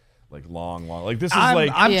going like long. Like this is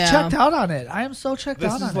I'm checked out on it. I am so checked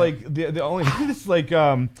out on it. This is like the only. It's like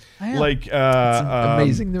it's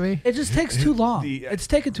amazing to me. It just takes too long. It's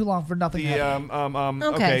taken too long for nothing.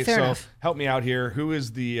 Okay, fair enough. Help me out here. Who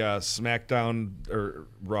is the SmackDown or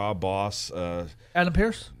Raw boss? Adam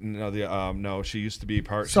Pearce? No, no. She used to be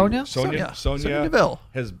part. Sonya Deville.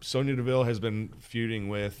 Sonya Deville has been feuding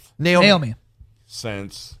with Naomi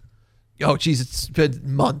since. Oh, geez, it's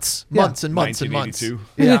been months and months and months.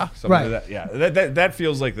 Yeah, right. Like that. Yeah, that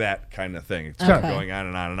feels like that kind of thing. It's going on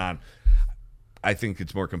and on and on. I think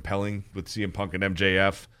it's more compelling with CM Punk and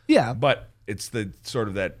MJF. Yeah, but it's the sort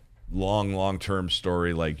of that long-term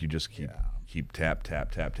story. Like you just keep tap.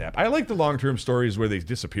 I like the long-term stories where they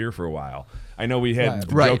disappear for a while. I know we had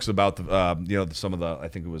jokes about the some of the, I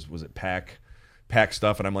think was it Pac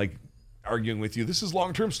stuff, and I'm like, arguing with you, this is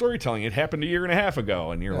long-term storytelling. It happened a year and a half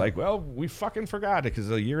ago, and you're like, well, we fucking forgot it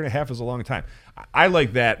because a year and a half is a long time. I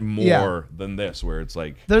like that more than this, where it's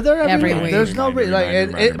like they're there every week. There's no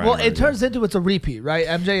it turns into it's a repeat, right?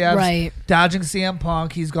 MJF's dodging CM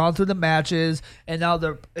Punk. He's gone through the matches, and now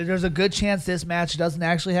there's a good chance this match doesn't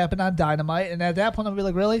actually happen on Dynamite. And at that point, I'll be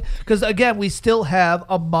like, really? Because again, we still have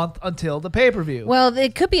a month until the pay-per-view. Well,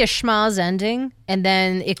 it could be a schmoz ending, and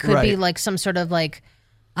then it could be like some sort of like,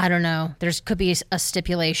 I don't know. Could be a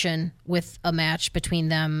stipulation with a match between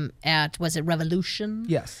them at, was it Revolution?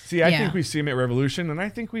 Yes. See, I think we see him at Revolution, and I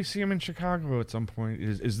think we see him in Chicago at some point.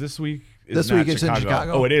 Is this week? This week it's in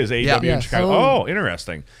Chicago. Oh, it is AEW in Chicago. Oh,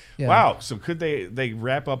 interesting. Yeah. Wow. So could they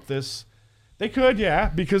wrap up this? They could,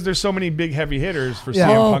 because there's so many big heavy hitters for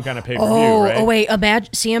CM Punk on a pay-per-view, right? Oh, wait.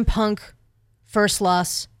 Imagine CM Punk first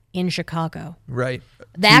loss in Chicago. Right.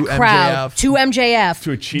 That crowd to MJF.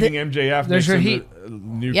 To a cheating MJF. There's your heat.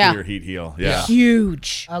 Nuclear heat heel. Yeah.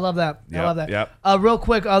 Huge. I love that. Yep. I love that. Yep. Real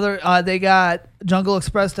quick, they got Jungle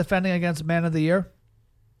Express defending against Man of the Year,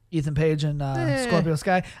 Ethan Page and Scorpio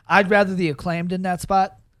Sky. I'd rather the Acclaimed in that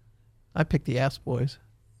spot. I picked the Ass Boys.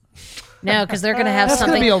 No, because they're going to have That's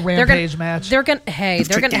something. That's going to be a Rampage match. They're going to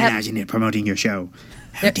have. Isn't it promoting your show?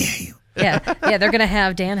 How dare you? Yeah, they're gonna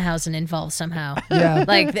have Danhausen involved somehow. Yeah,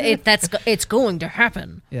 like it's going to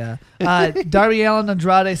happen. Yeah, Darby Allin,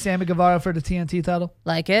 Andrade, Sammy Guevara for the TNT title.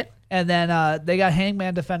 Like it. And then they got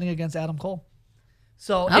Hangman defending against Adam Cole.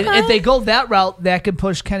 So if they go that route, that could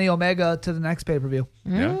push Kenny Omega to the next pay-per-view.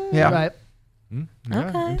 Yeah. Right.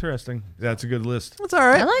 Yeah, interesting. That's a good list. That's all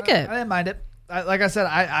right. I like it. I didn't mind it. Like I said,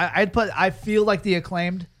 I feel like the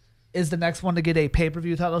Acclaimed is the next one to get a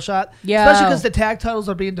pay-per-view title shot. Yo. Especially because the tag titles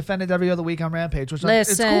are being defended every other week on Rampage, which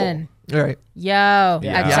it's cool. All right.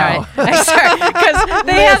 I'm sorry. Because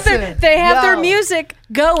they have their music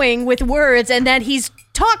going with words, and then he's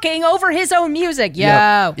talking over his own music.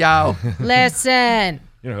 Yo. Listen.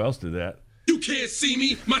 You know who else did that? You can't see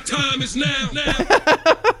me. My time is now.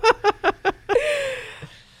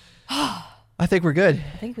 I think we're good.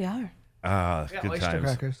 I think we are. Good times.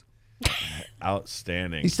 Crackers.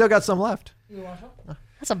 Outstanding. He's still got some left.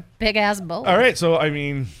 That's a big ass bowl. All right, so I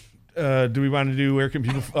mean, do we want to do where can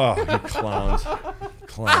people? Oh, you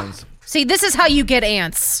clowns. See, this is how you get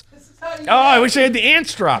ants. I wish I had the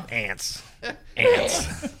ants drop. Ants.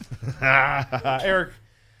 Eric,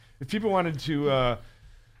 If people wanted to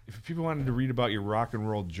read about your rock and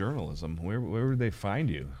roll journalism, where would they find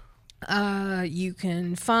you? You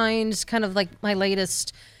can find kind of like my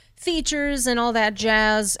latest features and all that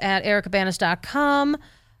jazz at ericabanas.com,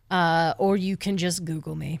 or you can just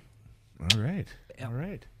Google me. All right.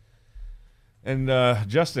 And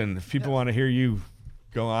Justin, if people want to hear you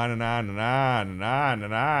go on and on and on and on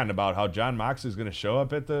and on about how Jon Moxley is going to show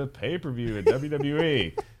up at the pay-per-view at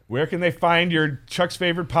WWE, where can they find your Chuck's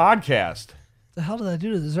Favorite podcast? The hell did I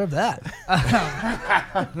do to deserve that?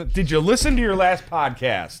 Did you listen to your last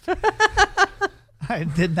podcast? I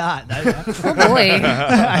did not. Oh boy.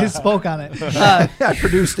 I spoke on it. I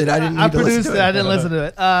produced it. I didn't need to listen to it. I didn't listen to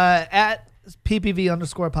it. At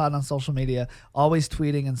PPV_pod on social media, always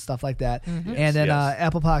tweeting and stuff like that. Mm-hmm. And then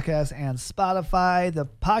Apple Podcasts and Spotify. The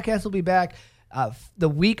podcast will be back the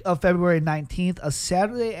week of February 19th, a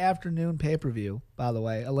Saturday afternoon pay-per-view, by the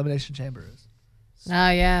way. Elimination Chamber is. Oh,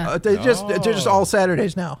 yeah. They're just all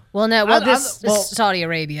Saturdays now. Well, no. Well, this is Saudi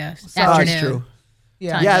Arabia afternoon. That's true.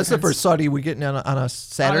 Yeah, it's the first Saudi we get on a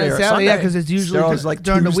Saturday or Sunday. Yeah, because it's usually always like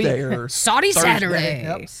during Tuesday the week. or Saudi Thursday. Saturday.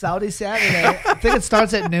 Yep, Saudi Saturday. I think it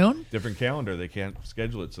starts at noon. Different calendar. They can't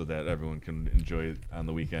schedule it so that everyone can enjoy it on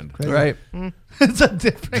the weekend. Crazy. Right. It's a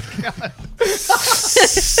different calendar.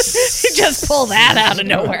 You just pull that out of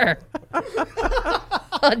nowhere.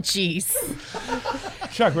 Oh, jeez.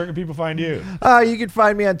 Chuck, where can people find you? You can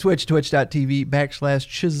find me on Twitch,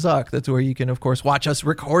 twitch.tv/Chizuk. That's where you can, of course, watch us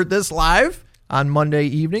record this live on Monday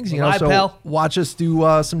evenings. You can also watch us do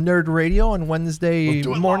some Nerd Radio on Wednesday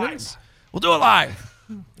mornings. We'll do it live.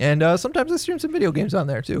 And sometimes I stream some video games on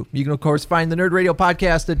there, too. You can, of course, find the Nerd Radio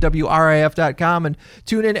podcast at WRIF.com and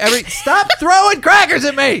tune in every... Stop throwing crackers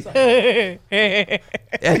at me!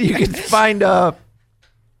 And you can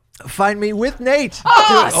find me with Nate.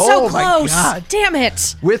 So close. My God. Damn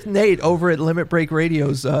it. With Nate over at Limit Break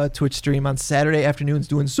Radio's Twitch stream on Saturday afternoons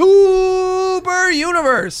doing Super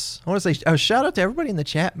Universe. I want to say a shout out to everybody in the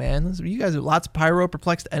chat, man. You guys are lots of Pyro,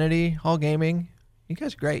 Perplexed Entity, Hall Gaming. You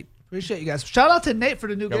guys are great. Appreciate you guys. Shout out to Nate for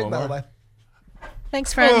the new gig, by the way.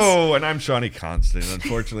 Thanks, friends. Oh, and I'm Shawnee Constant.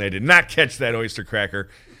 Unfortunately, I did not catch that oyster cracker.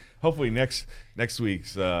 Hopefully next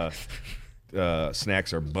week's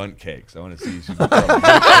snacks are bunt cakes. I want to see you throw a bunt cake in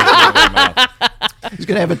my mouth. He's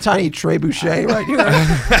going to have a tiny trebuchet right here.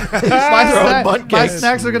 My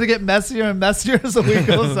snacks are going to get messier and messier as the week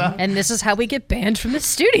goes on. And this is how we get banned from the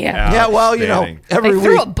studio. Yeah, well, you know, every they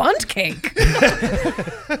threw week. a bunt cake.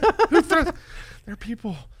 There are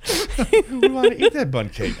people who want to eat that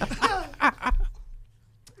bunt cake.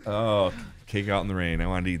 Oh, cake out in the rain. I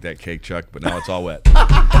wanted to eat that cake, Chuck, but now it's all wet.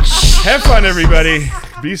 Have fun, everybody.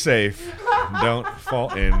 Be safe. Don't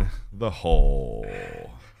fall in the hole.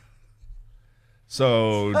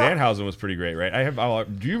 So Danhausen was pretty great, right?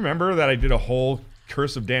 Do you remember that I did a whole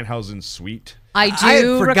Curse of Danhausen suite? I do. I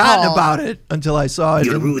had forgotten recall. about it until I saw it.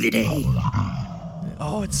 Today.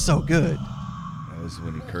 Oh, it's so good. That was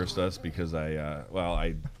when he cursed us because I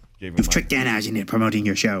gave him. You've tricked Danhausen into promoting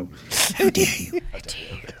your show. How dare you?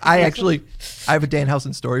 I have a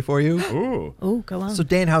Danhausen story for you. Ooh, go on. So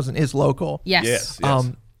Danhausen is local. Yes.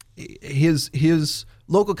 His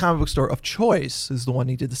local comic book store of choice is the one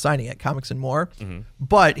he did the signing at, Comics and More. Mm-hmm.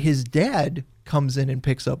 But his dad comes in and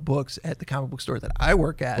picks up books at the comic book store that I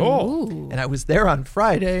work at. Oh. And I was there on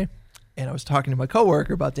Friday, and I was talking to my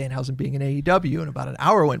coworker about Danhausen being in AEW, and about an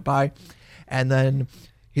hour went by, and then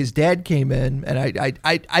his dad came in, and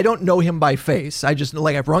I don't know him by face. I just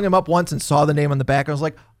I've rung him up once and saw the name on the back. I was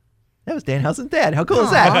like, that was Danhausen's dad. How cool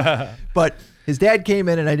is that? But his dad came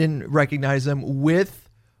in, and I didn't recognize him, with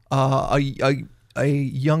a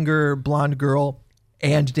younger blonde girl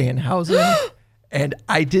and Danhausen. And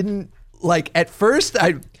I didn't, at first,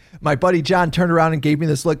 my buddy John turned around and gave me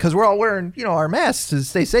this look, because we're all wearing, our masks to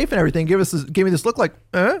stay safe and everything. Gave me this look like,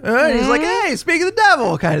 and he's like, hey, speak of the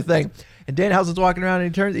devil, kind of thing. And Danhausen's walking around,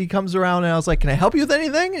 and he comes around, and I was like, can I help you with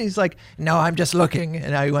anything? And he's like, no, I'm just looking.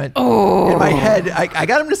 And I went, in my head, I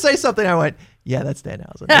got him to say something. I went, yeah, that's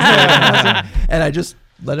Danhausen. And I just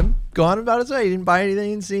let him go on about his way. He didn't buy anything,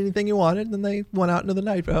 he didn't see anything he wanted. And then they went out into the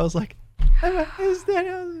night. But I was like, it's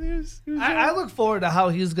Danhausen. I look forward to how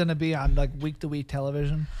he's going to be on week-to-week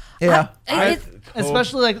television. Yeah.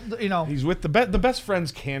 Especially he's with the best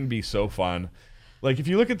friends can be so fun. If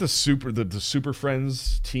you look at the Super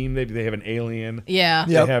Friends team, they have an alien. Yeah.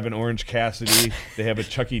 They have an Orange Cassidy. They have a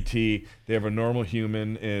Chucky T. They have a normal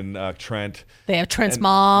human in Trent. They have Trent's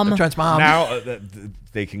mom. Trent's mom. Now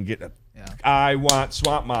they can get I want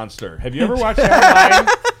Swamp Monster. Have you ever watched online?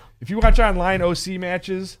 If you watch online OC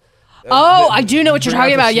matches. I do know what you're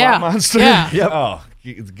talking about. Swamp Monster. Yeah. Yep. Oh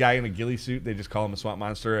guy in a ghillie suit. They just call him a swamp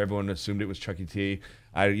monster. Everyone assumed it was Chuck E. T.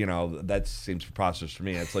 That seems preposterous for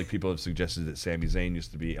me. It's like people have suggested that Sami Zayn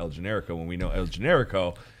used to be El Generico when we know El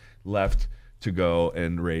Generico left to go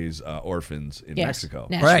and raise orphans in Mexico.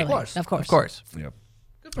 Naturally. Right, of course. Yep.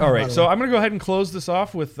 All right, so I'm going to go ahead and close this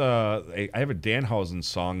off with I have a Danhausen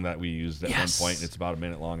song that we used at one point, and it's about a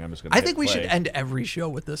minute long. I'm just going to I think we should end every show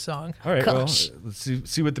with this song. All right, well, let's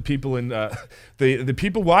see what the people in the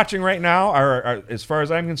people watching right now are, as far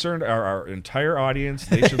as I'm concerned, are our entire audience.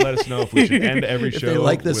 They should let us know if we should end every show they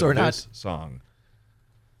like this with or not. this song.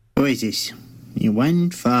 Oasis, one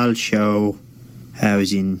fall show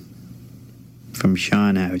housing from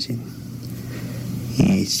Schonhausen.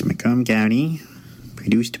 Yes, Macomb County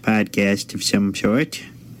produced a podcast of some sort.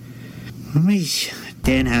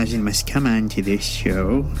 Danhausen must come on to this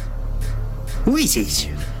show. Who is this?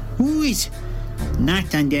 Who is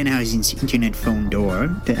knocked on Danhausen's internet phone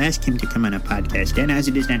door to ask him to come on a podcast?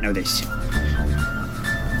 Danhausen does not know this.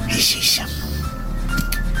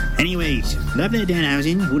 Anyways, love that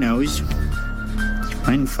Danhausen. Who knows?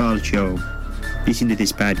 One fall show. Listen to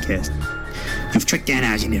this podcast. You've tricked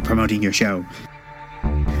Danhausen into promoting your show.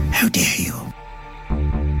 How dare you?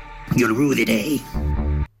 You'll rue the day.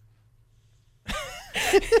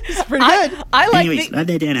 It's pretty good. I like Anyways, love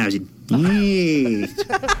that Danhausen. Yes.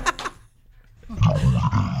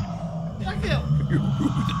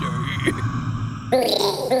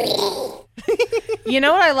 You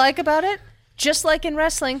know what I like about it? Just like in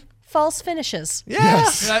wrestling, false finishes.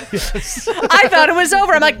 Yes. I thought it was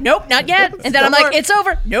over. I'm like, nope, not yet. And then I'm like, it's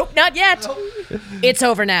over. Nope, not yet. It's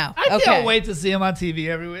over now. I can't wait to see him on TV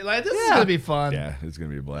every week. Like, this is going to be fun. Yeah, it's going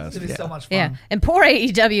to be a blast. It's going to be so much fun. Yeah. And poor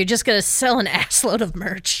AEW just going to sell an assload of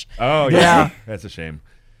merch. Oh, yeah. That's a shame.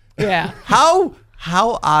 Yeah. How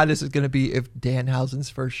odd is it going to be if Danhausen's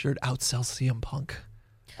first shirt outsells CM Punk?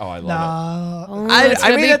 Oh, I love it.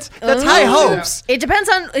 I mean, that's high hopes. It depends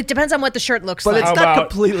on what the shirt looks But like. it's not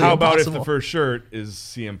completely How about if impossible. the first shirt is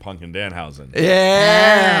CM Punk and Danhausen?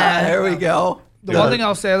 Yeah, there we go. The one thing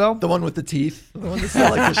I'll say, though. The one with the teeth. The one that's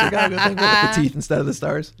not like the Chicago thing, but with the teeth instead of the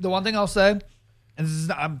stars. The one thing I'll say, and this is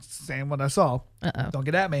not, I'm saying what I saw. Uh-oh. Don't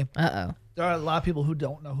get at me. Uh-oh. There are a lot of people who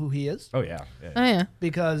don't know who he is. Oh, yeah. Oh, yeah.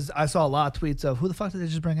 Because I saw a lot of tweets of who the fuck did they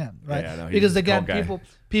just bring in, right? Yeah, no, he's because a again, cool guy.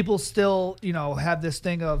 people still, have this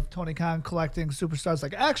thing of Tony Khan collecting superstars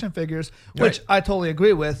like action figures, which I totally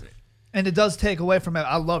agree with. And it does take away from it.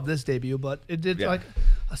 I love this debut, but it did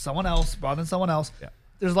someone else brought in someone else. Yeah.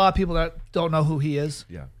 There's a lot of people that don't know who he is.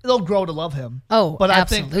 Yeah. They'll grow to love him. Oh, but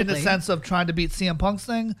absolutely. I think in the sense of trying to beat CM Punk's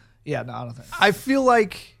thing, I don't think. I feel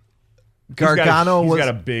like Gargano he's was. got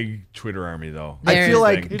a big Twitter army, though. I feel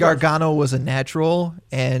like He Gargano was a natural,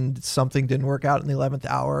 and something didn't work out in the 11th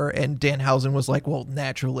hour. And Danhausen was like, "Well,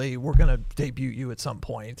 naturally, we're gonna debut you at some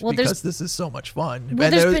point because this is so much fun."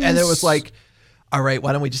 Well, and it was like, "All right,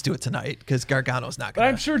 why don't we just do it tonight?" Because Gargano's not But gonna.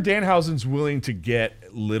 I'm sure Danhausen's willing to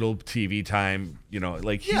get little TV time.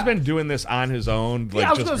 He's been doing this on his own, I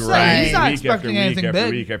was just gonna say, grinding he's not week after expecting week anything after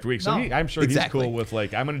big. week after week. So No. I'm sure Exactly. he's cool with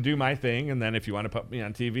I'm going to do my thing, and then if you want to put me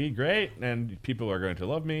on TV, great, and people are going to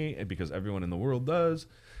love me, and because everyone in the world does.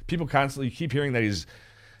 People constantly keep hearing that he's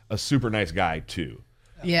a super nice guy too.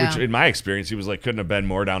 Yeah. Which, in my experience, he was couldn't have been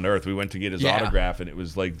more down to earth. We went to get his autograph, and it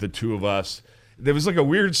was the two of us. There was a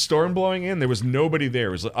weird storm blowing in. There was nobody there.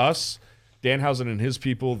 It was us, Danhausen and his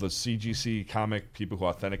people, the CGC comic people who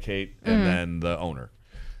authenticate, and then the owner.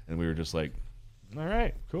 And we were just like, all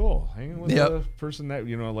right, cool. Hanging with the person that,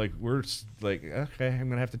 we're okay, I'm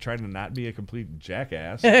going to have to try to not be a complete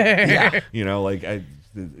jackass. That's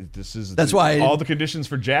why all the conditions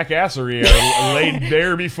for jackassery are laid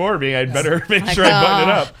bare before me. I'd better make sure I button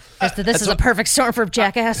it up. This is a perfect storm for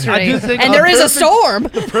jackassery. I do think and there is a storm.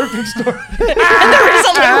 The perfect storm. And there is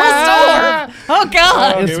a literal storm. Oh,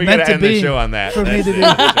 God. Okay, It's we meant got to to end the be show on that. for me That's to it. do.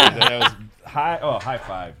 That was high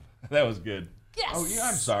five. That was good. Yes. Oh, yeah,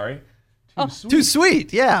 I'm sorry. Too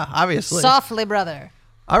sweet, yeah, obviously. Softly, brother.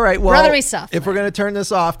 All right, well, Brotherly softly. if we're going to turn this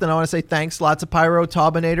off, then I want to say thanks. Lots of Pyro.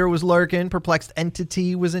 Taubinator was lurking. Perplexed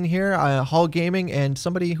Entity was in here. Hall Gaming, and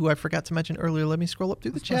somebody who I forgot to mention earlier. Let me scroll up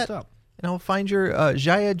through the chat, and I'll find your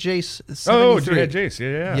Jaya Jace. Oh, Jaya Jace,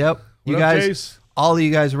 yeah. Yep. You What up, guys, Jace? all of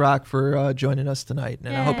you guys rock for joining us tonight,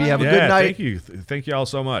 and I hope you have a good night. Thank you. Thank you all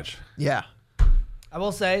so much. Yeah. I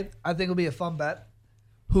will say, I think it'll be a fun bet.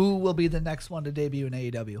 Who will be the next one to debut in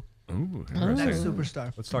AEW? Ooh, The next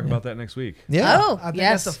superstar. Let's talk about that next week. Yeah. Oh, I think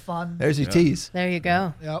yes. that's a fun. There's your tease. There you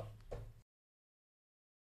go. Yep.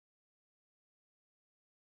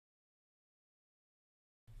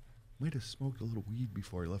 Might have smoked a little weed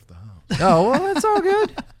before he left the house. Oh, well, that's all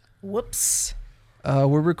good. Whoops.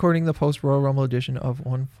 We're recording the post Royal Rumble edition of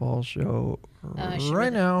One Fall Show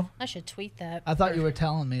right now. I should tweet that. I thought you were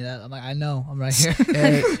telling me that. I'm like, I know. I'm right here.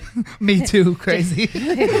 Me too. Crazy.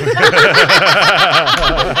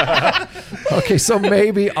 Okay, so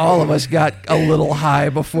maybe all of us got a little high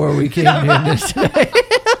before we came in today.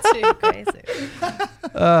 Too crazy.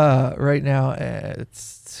 Right now,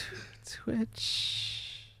 it's Twitch.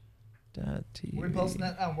 We're posting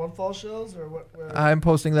that on One Fall Shows or what? I'm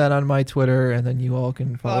posting that on my Twitter, and then you all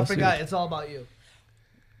can follow. I forgot. It's all about you.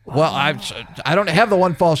 Well, I don't have the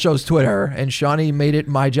One Fall Show's Twitter, and Shawnee made it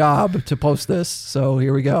my job to post this, so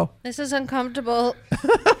here we go. This is uncomfortable.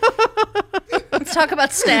 Let's talk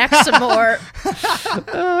about snacks some more.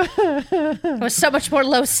 It was so much more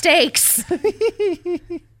low stakes.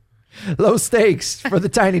 Low stakes for the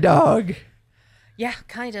tiny dog. Yeah,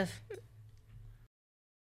 kind of.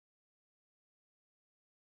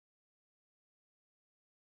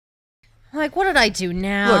 Like, what did I do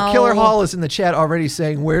now? Look, Killer Hall is in the chat already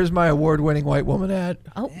saying, "Where's my award-winning white woman at?"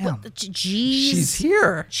 Oh, jeez. She's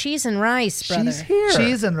here. Cheese and rice, brother. She's here.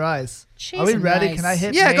 Cheese and rice. Cheese Are we and ready? rice. Can I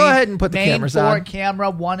hit? Yeah, go ahead and put the cameras on. Main camera,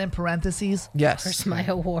 1 in parentheses. Yes. Where's my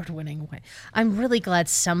award-winning white? I'm really glad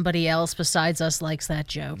somebody else besides us likes that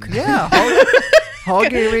joke. Yeah. Hall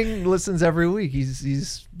Gaming listens every week.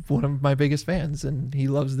 He's one of my biggest fans, and he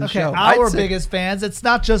loves the show. Our biggest fans. It's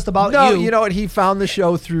not just about no, you. you know what? He found the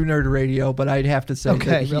show through Nerd Radio, but I'd have to say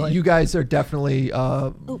that really? you guys are definitely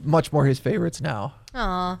much more his favorites now.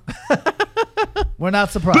 Aw. We're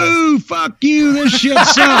not surprised. Boo! Fuck you! This shit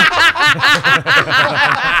sucks.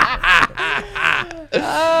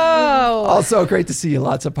 Oh. Also, great to see you.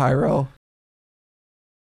 Lots of pyro.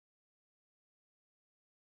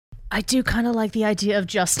 I do kind of like the idea of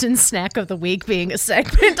Justin's snack of the week being a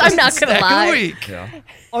segment. I'm not going to lie. Snack of the week. Yeah.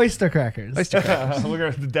 Oyster crackers. Oyster crackers. We're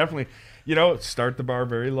gonna definitely, start the bar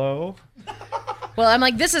very low. Well, I'm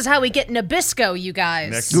like, this is how we get Nabisco, you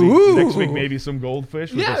guys. Next week maybe some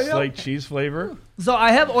goldfish with a slight cheese flavor. So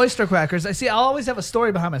I have oyster crackers. I always have a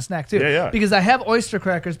story behind my snack too. Yeah. Because I have oyster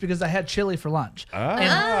crackers because I had chili for lunch.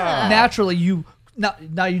 And naturally, you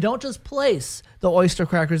don't just place the oyster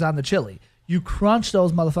crackers on the chili. You crunch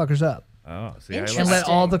those motherfuckers up. Oh, see, and let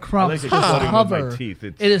all the crumbs cover.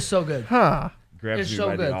 It is so good. Grabs it's me so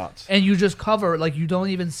by good. the aughts. And you just cover, like you don't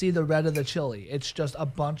even see the red of the chili. It's just a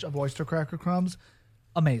bunch of oyster cracker crumbs.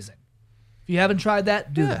 Amazing. If you haven't tried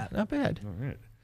that, do that. Not bad. All right.